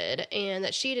arrested, and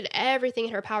that she did everything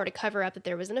in her power to cover up that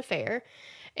there was an affair.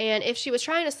 And if she was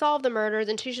trying to solve the murder,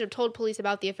 then she should have told police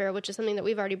about the affair, which is something that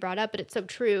we've already brought up, but it's so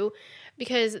true,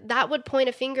 because that would point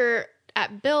a finger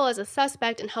at Bill as a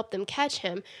suspect and help them catch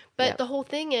him. But the whole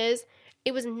thing is,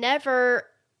 it was never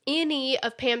any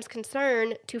of Pam's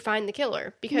concern to find the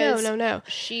killer because no.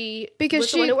 She because was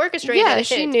she the one who orchestrated it.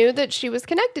 she knew that she was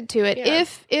connected to it. Yeah.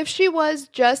 If she was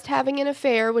just having an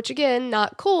affair, which again,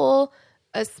 not cool,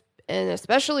 and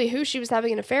especially who she was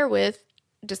having an affair with,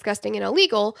 disgusting and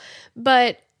illegal,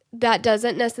 but that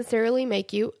doesn't necessarily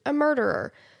make you a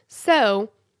murderer.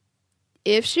 So,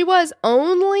 if she was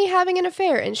only having an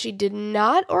affair and she did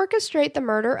not orchestrate the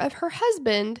murder of her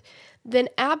husband, then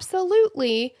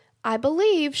absolutely, I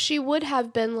believe she would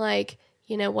have been like,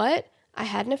 you know what? I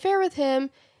had an affair with him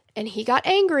and he got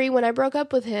angry when I broke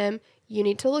up with him. You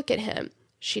need to look at him.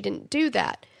 She didn't do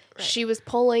that. Right. She was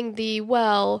pulling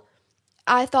well,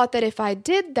 I thought that if I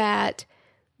did that,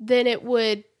 then it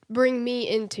would bring me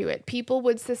into it. People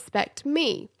would suspect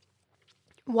me.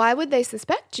 Why would they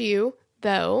suspect you,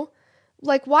 though?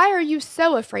 Like, why are you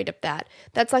so afraid of that?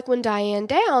 That's like when Diane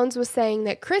Downs was saying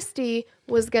that Christy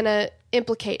was going to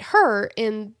implicate her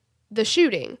in the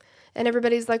shooting. And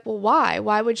everybody's like, well, why?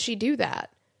 Why would she do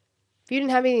that? If you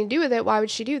didn't have anything to do with it, why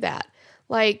would she do that?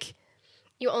 Like,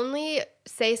 you only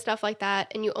say stuff like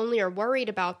that and you only are worried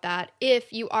about that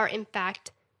if you are, in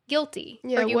fact, guilty.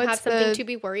 Yeah, or you have something to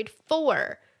be worried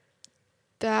for.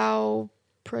 Thou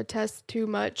protest too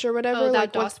much or whatever. Oh, thou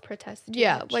like, dost protest too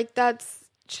much. Like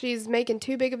she's making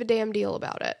too big of a damn deal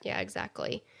about it. Yeah,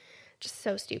 exactly. Just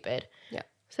so stupid. Yeah.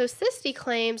 So Sisty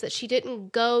claims that she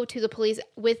didn't go to the police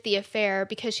with the affair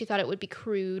because she thought it would be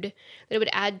crude, that it would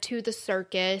add to the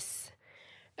circus.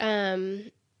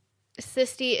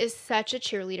 Sisty is such a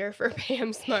cheerleader for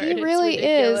Pam Smart. He really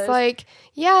is. Like,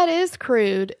 yeah, it is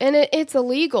crude and it's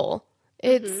illegal.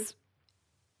 It's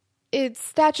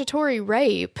statutory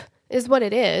rape is what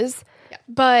it is. Yeah.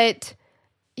 But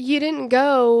you didn't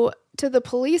go to the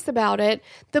police about it.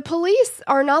 The police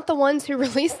are not the ones who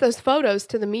released those photos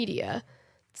to the media.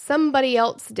 Somebody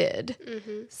else did.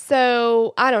 Mm-hmm.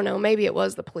 So, I don't know. Maybe it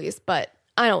was the police, but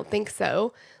I don't think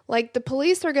so. Like, the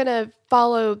police are going to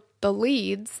follow the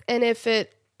leads, and if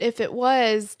it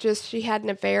was just she had an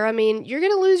affair, I mean, you're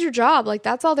going to lose your job. Like,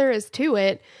 that's all there is to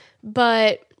it.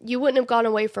 But you wouldn't have gone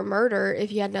away for murder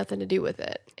if you had nothing to do with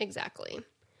it. Exactly.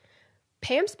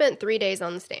 Pam spent 3 days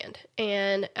on the stand,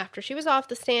 and after she was off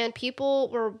the stand, people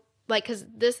were like, because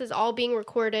this is all being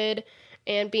recorded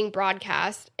and being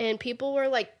broadcast, and people were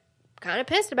like kind of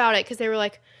pissed about it because they were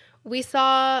like, we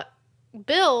saw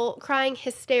Bill crying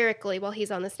hysterically while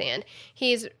he's on the stand.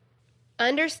 He's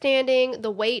understanding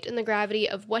the weight and the gravity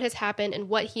of what has happened and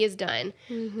what he has done.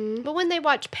 Mm-hmm. But when they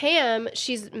watch Pam,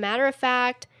 she's matter of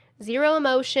fact, zero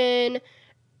emotion,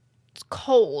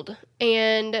 cold,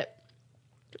 and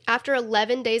after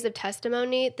 11 days of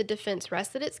testimony, the defense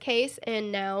rested its case,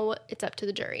 and now it's up to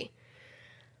the jury.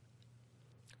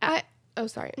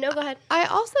 Sorry. No, go ahead. I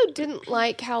also didn't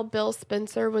like how Bill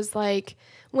Spencer was like,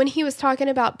 when he was talking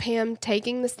about Pam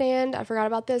taking the stand, I forgot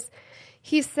about this,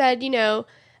 he said, you know,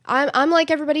 I'm like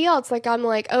everybody else. Like, I'm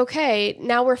like, okay,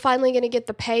 now we're finally going to get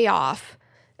the payoff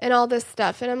and all this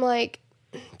stuff. And I'm like,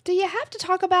 do you have to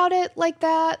talk about it like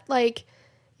that? Like,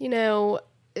 you know,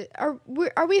 are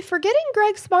we forgetting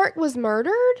Greg Smart was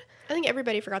murdered? I think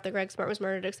everybody forgot that Greg Smart was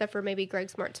murdered except for maybe Greg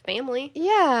Smart's family.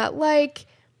 Yeah, like,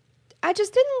 I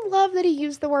just didn't love that he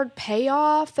used the word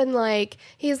payoff, and like,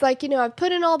 he's like, you know, I've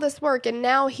put in all this work and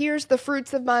now here's the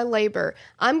fruits of my labor.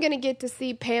 I'm going to get to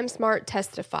see Pam Smart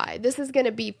testify. This is going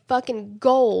to be fucking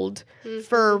gold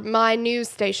for my news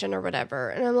station or whatever.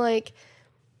 And I'm like,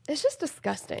 it's just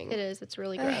disgusting. It is. It's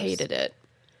really gross. I hated it.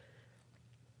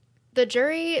 The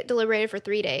jury deliberated for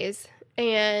 3 days,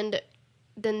 and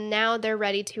then now they're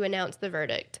ready to announce the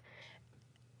verdict.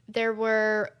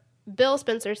 Bill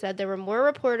Spencer said there were more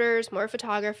reporters, more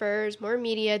photographers, more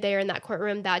media there in that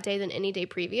courtroom that day than any day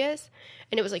previous.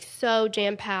 And it was like so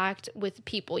jam-packed with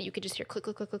people. You could just hear click,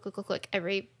 click, click, click, click, click, click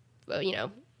every, the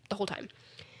whole time.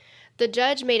 The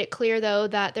judge made it clear, though,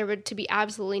 that there would to be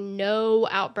absolutely no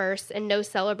outbursts and no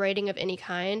celebrating of any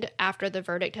kind after the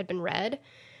verdict had been read.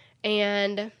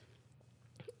 And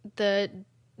the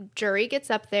jury gets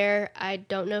up there. I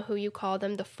don't know who you call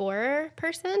them. The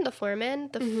foreperson? The foreman?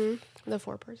 The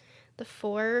foreperson. The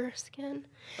foreskin?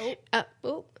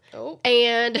 Oh.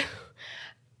 And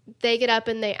they get up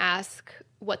and they ask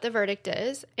what the verdict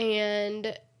is.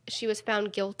 And she was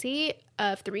found guilty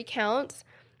of 3 counts.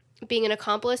 Being an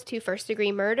accomplice to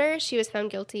first-degree murder, she was found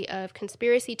guilty of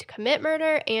conspiracy to commit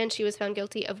murder, and she was found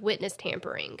guilty of witness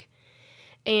tampering.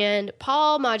 And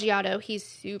Paul Maggiato, he's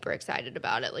super excited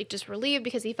about it, like just relieved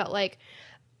because he felt like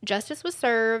justice was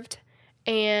served,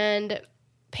 and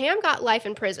Pam got life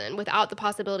in prison without the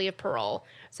possibility of parole.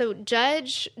 So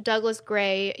Judge Douglas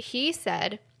Gray, he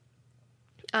said,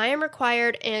 I am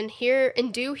required and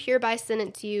do hereby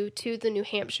sentence you to the New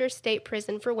Hampshire State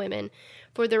Prison for Women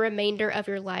for the remainder of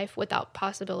your life without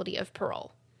possibility of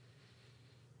parole.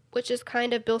 Which is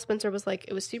kind of, Bill Spencer was like,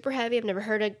 it was super heavy. I've never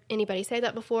heard anybody say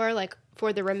that before. Like,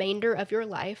 for the remainder of your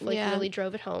life. Like, really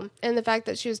drove it home. And the fact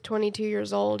that she was 22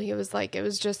 years old, he was like, it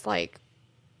was just like,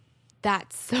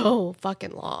 that's so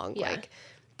fucking long. Yeah. Like,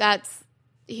 that's,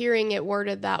 hearing it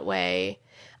worded that way.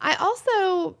 I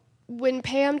also, when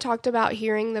Pam talked about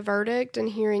hearing the verdict and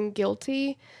hearing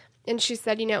guilty, and she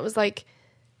said, it was like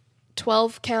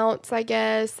 12 counts, I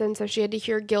guess. And so she had to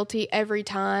hear guilty every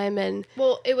time. And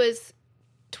well, it was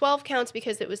 12 counts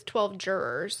because it was 12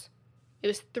 jurors. It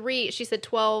was 3. She said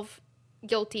 12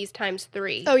 guilties times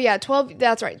 3. Oh, yeah, 12.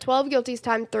 That's right. 12 guilties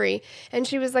times 3. And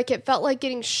she was like, it felt like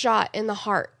getting shot in the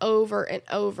heart over and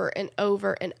over and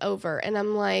over and over. And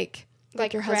I'm like your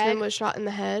Greg? husband was shot in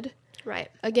the head. Right.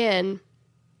 Again.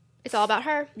 It's all about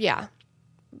her. Yeah.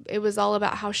 It was all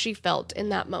about how she felt in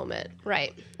that moment.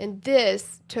 Right. And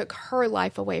this took her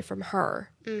life away from her.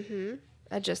 Mm-hmm.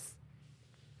 I just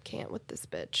can't with this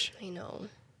bitch. I know.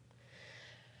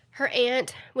 Her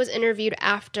aunt was interviewed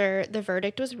after the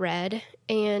verdict was read,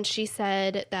 and she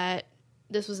said that,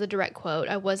 this was a direct quote,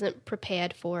 "I wasn't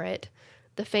prepared for it.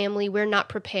 The family, we're not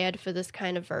prepared for this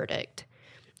kind of verdict."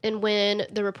 And when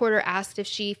the reporter asked if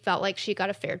she felt like she got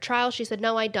a fair trial, she said,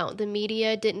 "No, I don't. The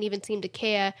media didn't even seem to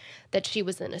care that she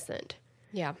was innocent."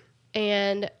 Yeah.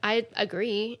 And I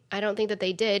agree. I don't think that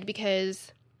they did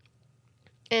because,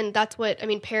 and that's what,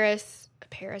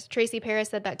 Tracy Paris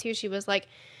said that too. She was like,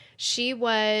 she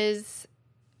was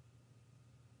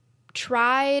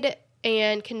tried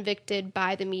and convicted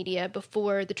by the media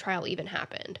before the trial even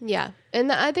happened. Yeah.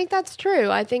 And I think that's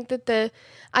true. I think that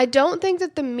I don't think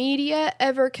that the media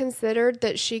ever considered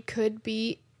that she could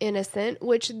be innocent,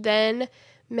 which then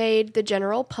made the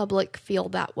general public feel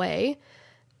that way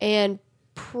and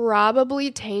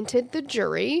probably tainted the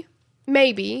jury.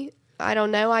 Maybe. I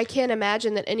don't know. I can't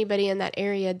imagine that anybody in that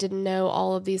area didn't know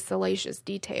all of these salacious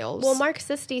details. Well, Mark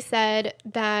Sisti said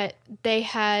that they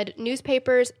had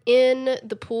newspapers in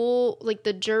the pool, like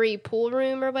the jury pool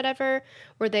room or whatever,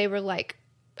 where they were like,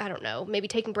 I don't know, maybe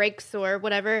taking breaks or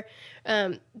whatever,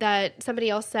 that somebody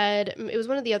else said, it was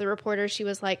one of the other reporters, she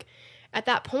was like, at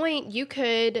that point, you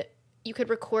could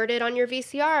record it on your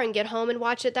VCR and get home and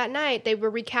watch it that night. They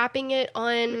were recapping it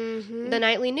on the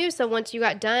nightly news. So once you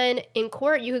got done in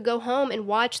court, you could go home and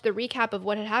watch the recap of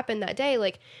what had happened that day.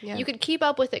 Like, you could keep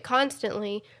up with it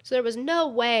constantly. So there was no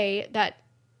way that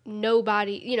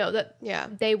nobody,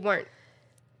 they weren't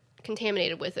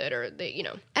contaminated with it or they,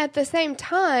 At the same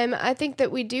time, I think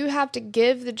that we do have to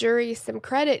give the jury some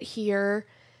credit here.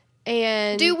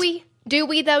 And do we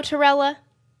though, Torella?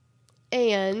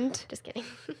 And just kidding.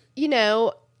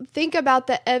 Think about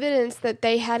the evidence that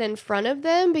they had in front of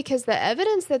them, because the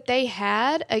evidence that they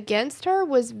had against her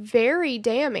was very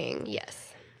damning.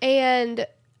 Yes. And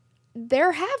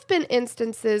there have been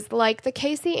instances like the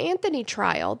Casey Anthony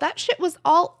trial. That shit was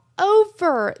all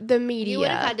over the media. You would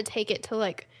have had to take it to,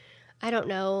 like, I don't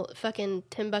know, fucking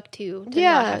Timbuktu to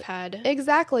not have had.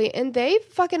 Exactly. And they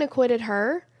fucking acquitted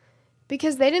her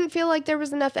because they didn't feel like there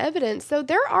was enough evidence. So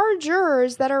there are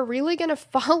jurors that are really going to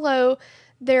follow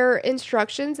their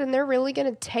instructions and they're really going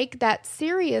to take that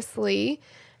seriously.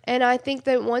 And I think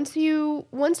that once you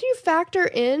factor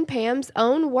in Pam's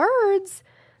own words,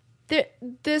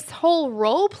 this whole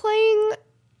role-playing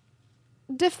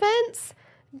defense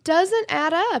doesn't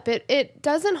add up. It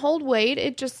doesn't hold weight.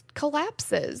 It just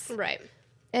collapses. Right.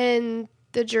 And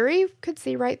the jury could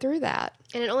see right through that.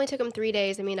 And it only took them 3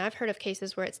 days. I mean, I've heard of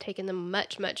cases where it's taken them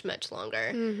much, much, much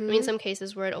longer. Mm-hmm. I mean, some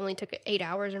cases where it only took 8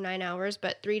 hours or 9 hours,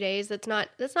 but 3 days, that's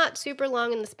not super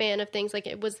long in the span of things.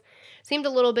 Like, seemed a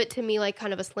little bit to me like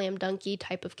kind of a slam dunky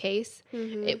type of case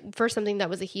for something that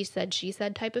was a he said, she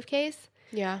said type of case.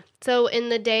 Yeah. So in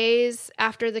the days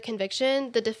after the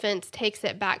conviction, the defense takes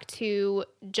it back to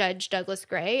Judge Douglas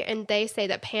Gray, and they say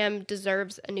that Pam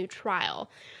deserves a new trial.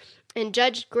 And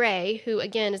Judge Gray, who,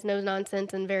 again, is no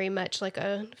nonsense and very much like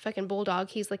a fucking bulldog,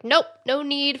 he's like, nope, no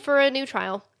need for a new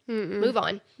trial. Move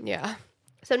on. Yeah.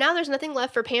 So now there's nothing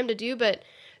left for Pam to do but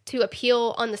to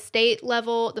appeal on the state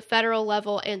level, the federal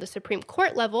level, and the Supreme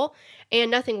Court level, and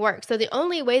nothing works. So the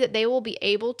only way that they will be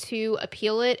able to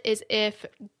appeal it is if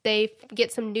they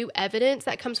get some new evidence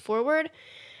that comes forward.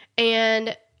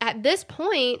 And at this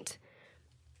point,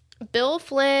 Bill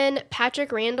Flynn,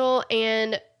 Patrick Randall,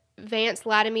 and Vance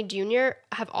Latomy Jr.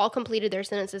 have all completed their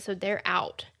sentences, so they're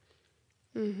out.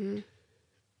 Mm-hmm.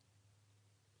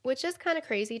 Which is kind of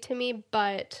crazy to me,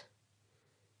 but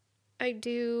I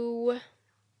do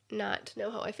not know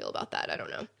how I feel about that. I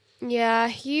don't know. Yeah,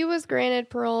 he was granted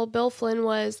parole. Bill Flynn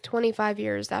was 25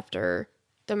 years after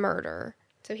the murder.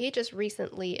 So he just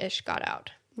recently-ish got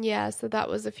out. Yeah, so that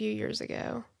was a few years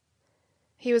ago.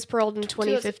 He was paroled in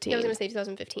 2015. I was going to say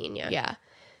 2015, yeah. Yeah.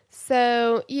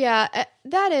 So, yeah,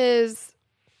 that is...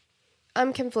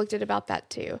 I'm conflicted about that,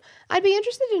 too. I'd be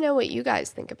interested to know what you guys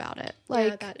think about it.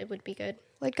 Yeah, that it would be good.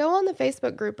 Like, go on the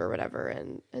Facebook group or whatever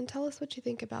and tell us what you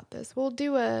think about this. We'll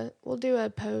do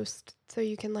a post so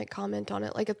you can, like, comment on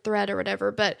it, like a thread or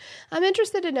whatever. But I'm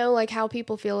interested to know, like, how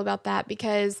people feel about that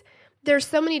because there's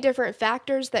so many different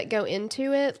factors that go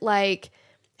into it, like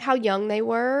how young they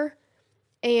were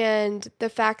and the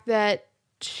fact that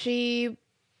she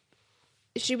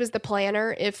was the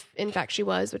planner, if in fact she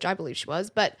was, which I believe she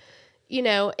was. But, you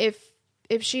know, if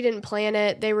she didn't plan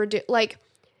it, they were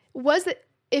was it,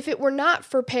 if it were not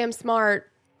for Pam Smart,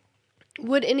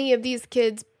 would any of these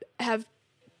kids have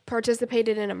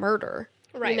participated in a murder?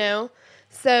 Right. You know?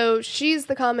 So she's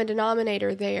the common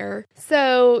denominator there.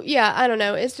 So, yeah, I don't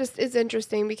know. It's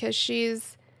interesting because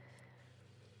she's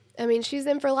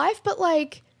in for life, but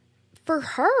like for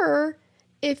her,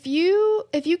 if you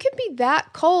can be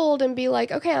that cold and be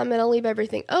like, okay, I'm going to leave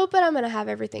everything open. I'm going to have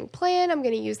everything planned. I'm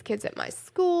going to use kids at my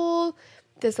school.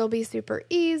 This will be super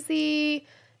easy.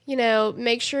 You know,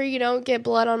 make sure you don't get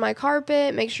blood on my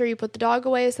carpet. Make sure you put the dog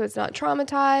away so it's not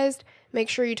traumatized. Make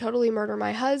sure you totally murder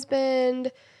my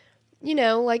husband. You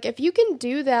know, like if you can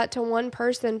do that to one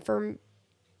person for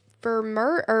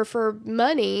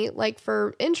money, like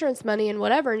for insurance money and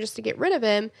whatever, and just to get rid of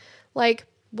him, like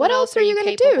what else are you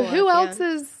going to do? Who else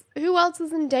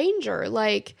is in danger?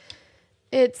 Like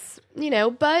it's, you know,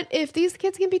 but if these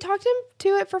kids can be talked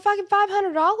into it for fucking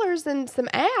 $500 and some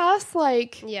ass,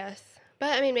 like yes.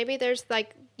 But, I mean, maybe there's,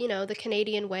 like, you know, the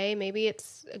Canadian way. Maybe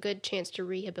it's a good chance to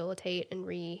rehabilitate and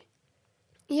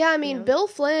Yeah, I mean, Bill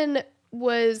Flynn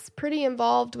was pretty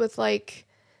involved with, like,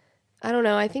 I don't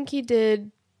know, I think he tried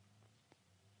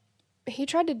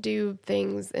to do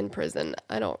things in prison.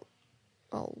 I'll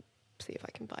see if I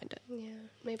can find it. Yeah,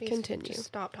 maybe Continue. Just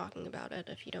stop talking about it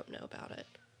if you don't know about it.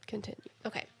 Continue.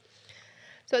 Okay.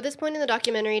 So at this point in the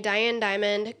documentary, Diane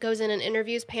Dimond goes in and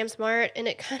interviews Pam Smart, and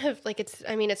it kind of, like, it's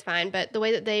fine, but the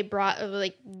way that they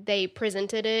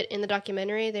presented it in the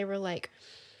documentary, they were like,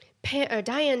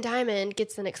 Diane Dimond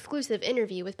gets an exclusive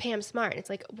interview with Pam Smart. And it's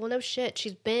like, well, no shit.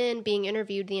 She's been being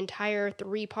interviewed the entire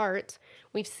 3 parts.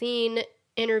 We've seen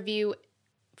interview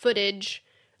footage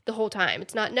the whole time.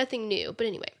 It's nothing new. But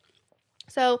anyway,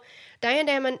 so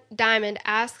Diane Dimond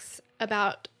asks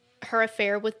about her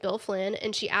affair with Bill Flynn,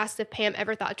 and she asks if Pam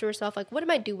ever thought to herself, like, what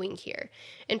am I doing here?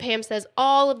 And Pam says,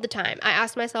 all of the time. I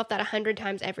ask myself that 100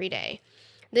 times every day.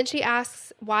 Then she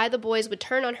asks why the boys would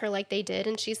turn on her like they did,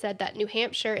 and she said that New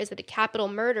Hampshire is a capital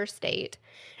murder state,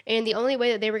 and the only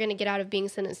way that they were going to get out of being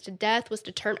sentenced to death was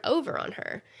to turn over on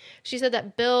her. She said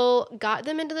that Bill got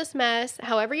them into this mess.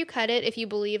 However you cut it, if you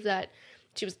believe that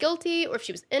she was guilty or if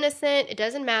she was innocent, it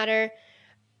doesn't matter.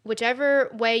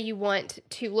 Whichever way you want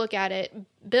to look at it,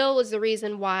 Bill is the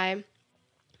reason why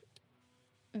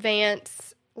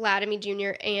Vance Latomy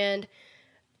Jr. and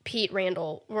Pete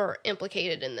Randall were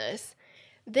implicated in this.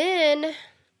 Then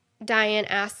Diane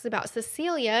asks about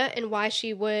Cecilia and why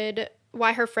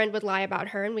her friend would lie about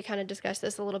her, and we kind of discussed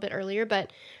this a little bit earlier,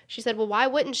 but she said, well, why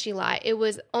wouldn't she lie? It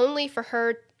was only for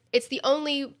her, it's the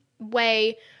only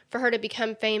way for her to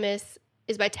become famous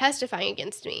is by testifying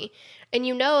against me. And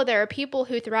you know, there are people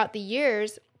who throughout the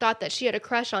years thought that she had a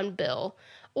crush on Bill,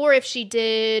 or if she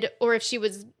did, or if she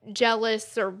was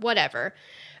jealous or whatever.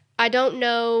 I don't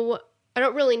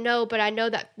really know, but I know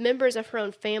that members of her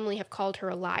own family have called her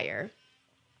a liar.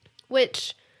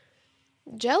 Which,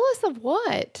 jealous of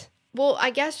what? Well, I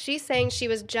guess she's saying she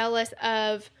was jealous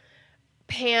of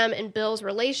Pam and Bill's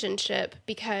relationship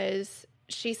because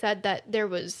she said that there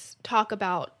was talk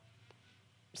about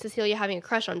Cecilia having a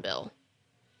crush on Bill.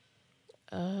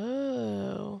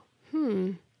 Oh.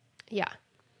 Yeah.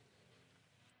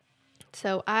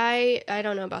 So I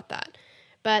don't know about that.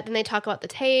 But then they talk about the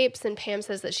tapes, and Pam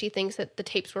says that she thinks that the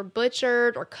tapes were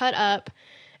butchered or cut up,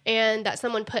 and that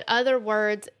someone put other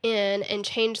words in and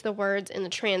changed the words in the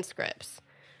transcripts.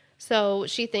 So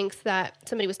she thinks that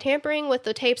somebody was tampering with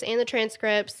the tapes and the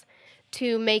transcripts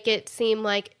to make it seem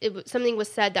like something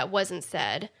was said that wasn't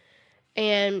said.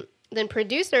 And then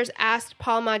producers asked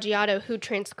Paul Maggiato, who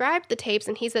transcribed the tapes,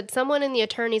 and he said someone in the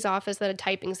attorney's office that had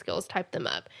typing skills typed them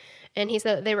up. And he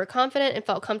said that they were confident and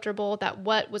felt comfortable that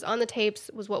what was on the tapes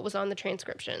was what was on the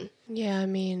transcription. Yeah, I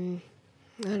mean,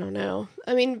 I don't know.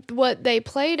 I mean, what they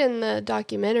played in the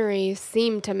documentary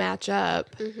seemed to match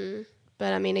up. Mm-hmm.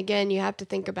 But, I mean, again, you have to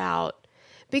think about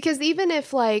Because even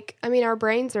if, like, I mean, our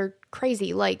brains are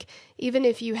crazy. Like, even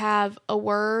if you have a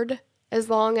word, as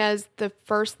long as the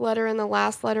first letter and the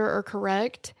last letter are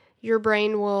correct, your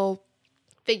brain will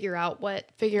figure out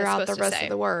the rest of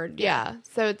the word. Yeah.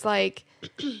 So it's like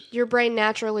your brain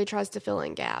naturally tries to fill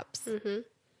in gaps. Mm-hmm.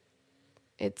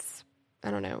 It's,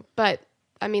 I don't know. But,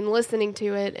 I mean, listening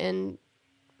to it and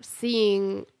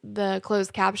seeing the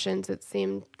closed captions, it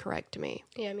seemed correct to me.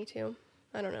 Yeah, me too.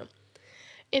 I don't know.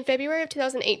 In February of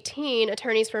 2018,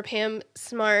 attorneys for Pam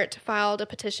Smart filed a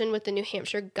petition with the New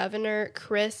Hampshire Governor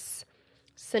Chris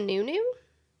Sununu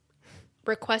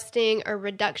requesting a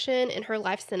reduction in her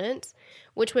life sentence,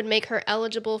 which would make her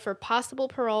eligible for possible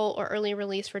parole or early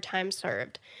release for time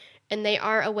served. And they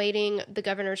are awaiting the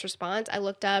governor's response. I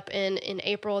looked up, and in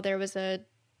April there was an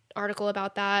article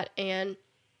about that, and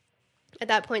at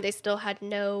that point they still had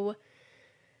no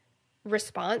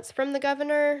response from the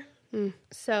governor.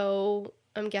 So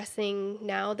I'm guessing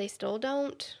now they still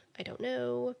don't. I don't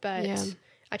know, but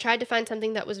I tried to find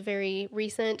something that was very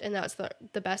recent, and that's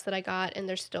the best that I got, and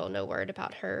there's still no word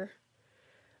about her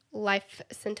life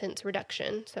sentence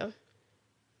reduction. So,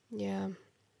 yeah.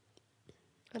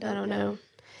 I don't know.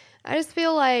 I just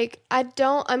feel like I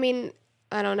don't know.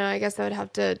 I guess I would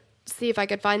have to see if I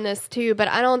could find this too, but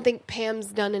I don't think Pam's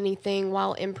done anything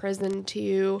while in prison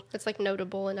it's like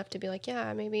notable enough to be like,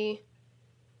 yeah, maybe.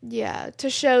 Yeah, to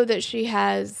show that she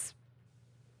has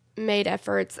made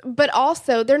efforts. But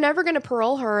also, they're never going to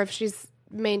parole her if she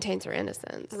maintains her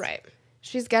innocence. Right.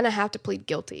 She's going to have to plead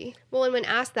guilty. Well, and when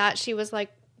asked that, she was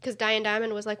like, because Diane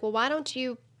Diamond was like, well, why don't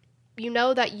you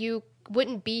know that you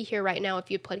wouldn't be here right now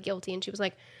if you pled guilty. And she was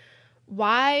like,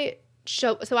 why?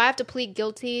 So I have to plead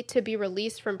guilty to be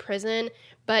released from prison.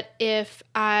 But if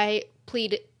I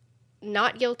plead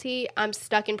not guilty, I'm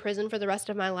stuck in prison for the rest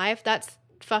of my life. That's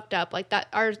fucked up. Like that,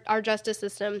 our justice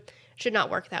system should not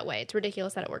work that way. It's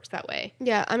ridiculous that it works that way.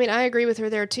 Yeah, I mean, I agree with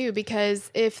her there too, because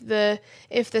if the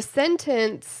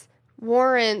sentence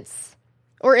warrants,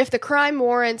 or if the crime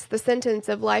warrants the sentence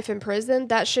of life in prison,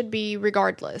 that should be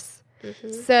regardless.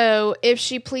 Mm-hmm. So if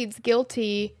she pleads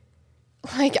guilty,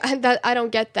 like I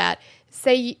don't get that. So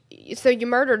you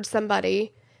murdered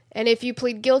somebody, and if you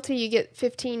plead guilty, you get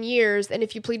 15 years, and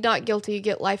if you plead not guilty, you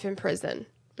get life in prison.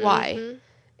 Why? Mm-hmm.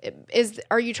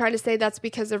 Are you trying to say that's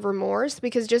because of remorse?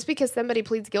 Because just because somebody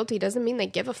pleads guilty doesn't mean they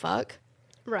give a fuck.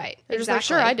 Right. They're just like,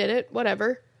 sure, I did it.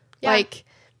 Whatever. Yeah. Like,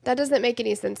 that doesn't make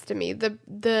any sense to me.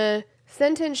 The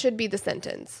sentence should be the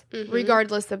sentence, mm-hmm.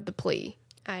 regardless of the plea.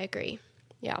 I agree.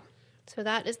 Yeah. So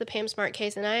that is the Pam Smart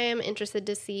case, and I am interested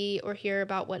to see or hear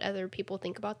about what other people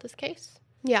think about this case.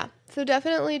 Yeah. So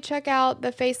definitely check out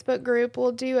the Facebook group.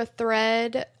 We'll do a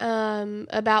thread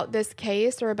about this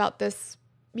case, or about this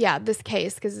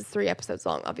case, because it's 3 episodes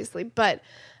long, obviously, but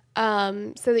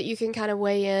so that you can kind of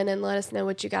weigh in and let us know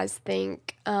what you guys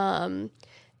think. And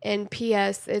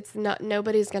P.S.,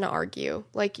 nobody's going to argue.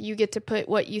 Like, you get to put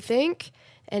what you think,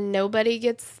 and nobody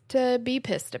gets to be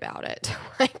pissed about it.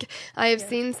 Like, I have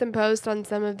seen some posts on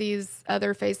some of these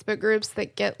other Facebook groups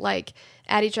that get, like,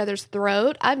 at each other's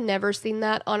throat. I've never seen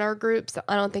that on our group, so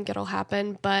I don't think it'll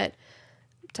happen, but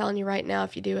I'm telling you right now,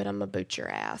 if you do it, I'm going to boot your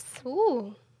ass.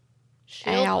 Ooh.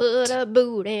 She'll put a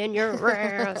boot in your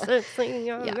ass.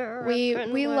 Yeah,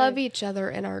 we love each other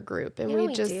in our group, and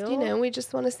we just we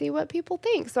just want to see what people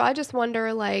think. So I just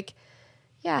wonder, like,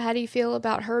 how do you feel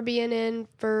about her being in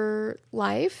for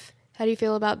life? How do you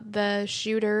feel about the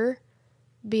shooter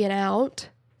being out?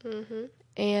 Mm-hmm.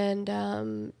 And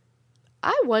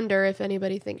I wonder if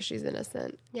anybody thinks she's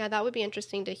innocent. Yeah, that would be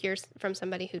interesting to hear from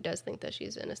somebody who does think that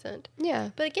she's innocent.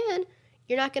 Yeah, but again,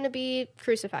 you're not going to be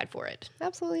crucified for it.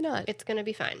 Absolutely not. It's going to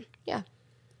be fine. Yeah.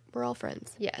 We're all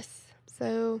friends. Yes.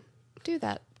 So do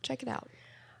that. Check it out.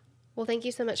 Well, thank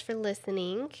you so much for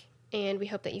listening, and we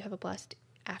hope that you have a blessed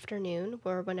afternoon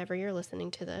or whenever you're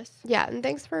listening to this. Yeah, and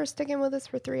thanks for sticking with us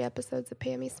for 3 episodes of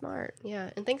Pammy Smart. Yeah,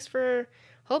 and thanks for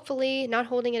hopefully not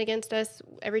holding it against us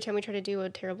every time we try to do a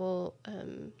terrible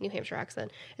New Hampshire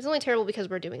accent. It's only terrible because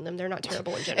we're doing them. They're not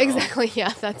terrible in general. Exactly,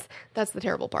 yeah. That's the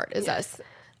terrible part, is us.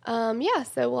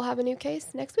 So we'll have a new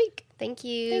case next week. Thank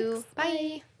you. Thanks.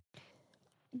 Bye.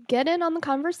 Get in on the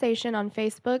conversation on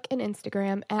Facebook and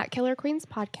Instagram at Killer Queens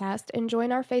Podcast, and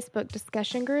join our Facebook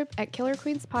discussion group at Killer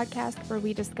Queens Podcast, where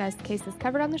we discuss cases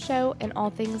covered on the show and all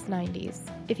things 90s.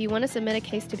 If you want to submit a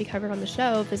case to be covered on the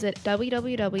show, visit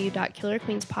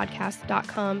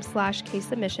www.killerqueenspodcast.com/case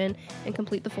submission and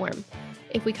complete the form.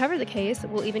 If we cover the case,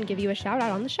 we'll even give you a shout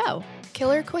out on the show.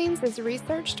 Killer Queens is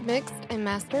researched, mixed, and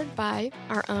mastered by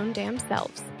our own damn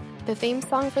selves. The theme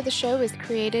song for the show is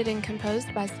created and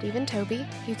composed by Stephen Toby.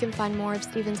 You can find more of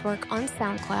Stephen's work on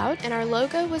SoundCloud. And our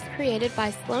logo was created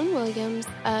by Sloan Williams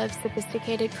of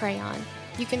Sophisticated Crayon.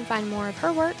 You can find more of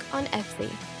her work on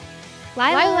Etsy.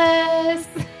 Lilas!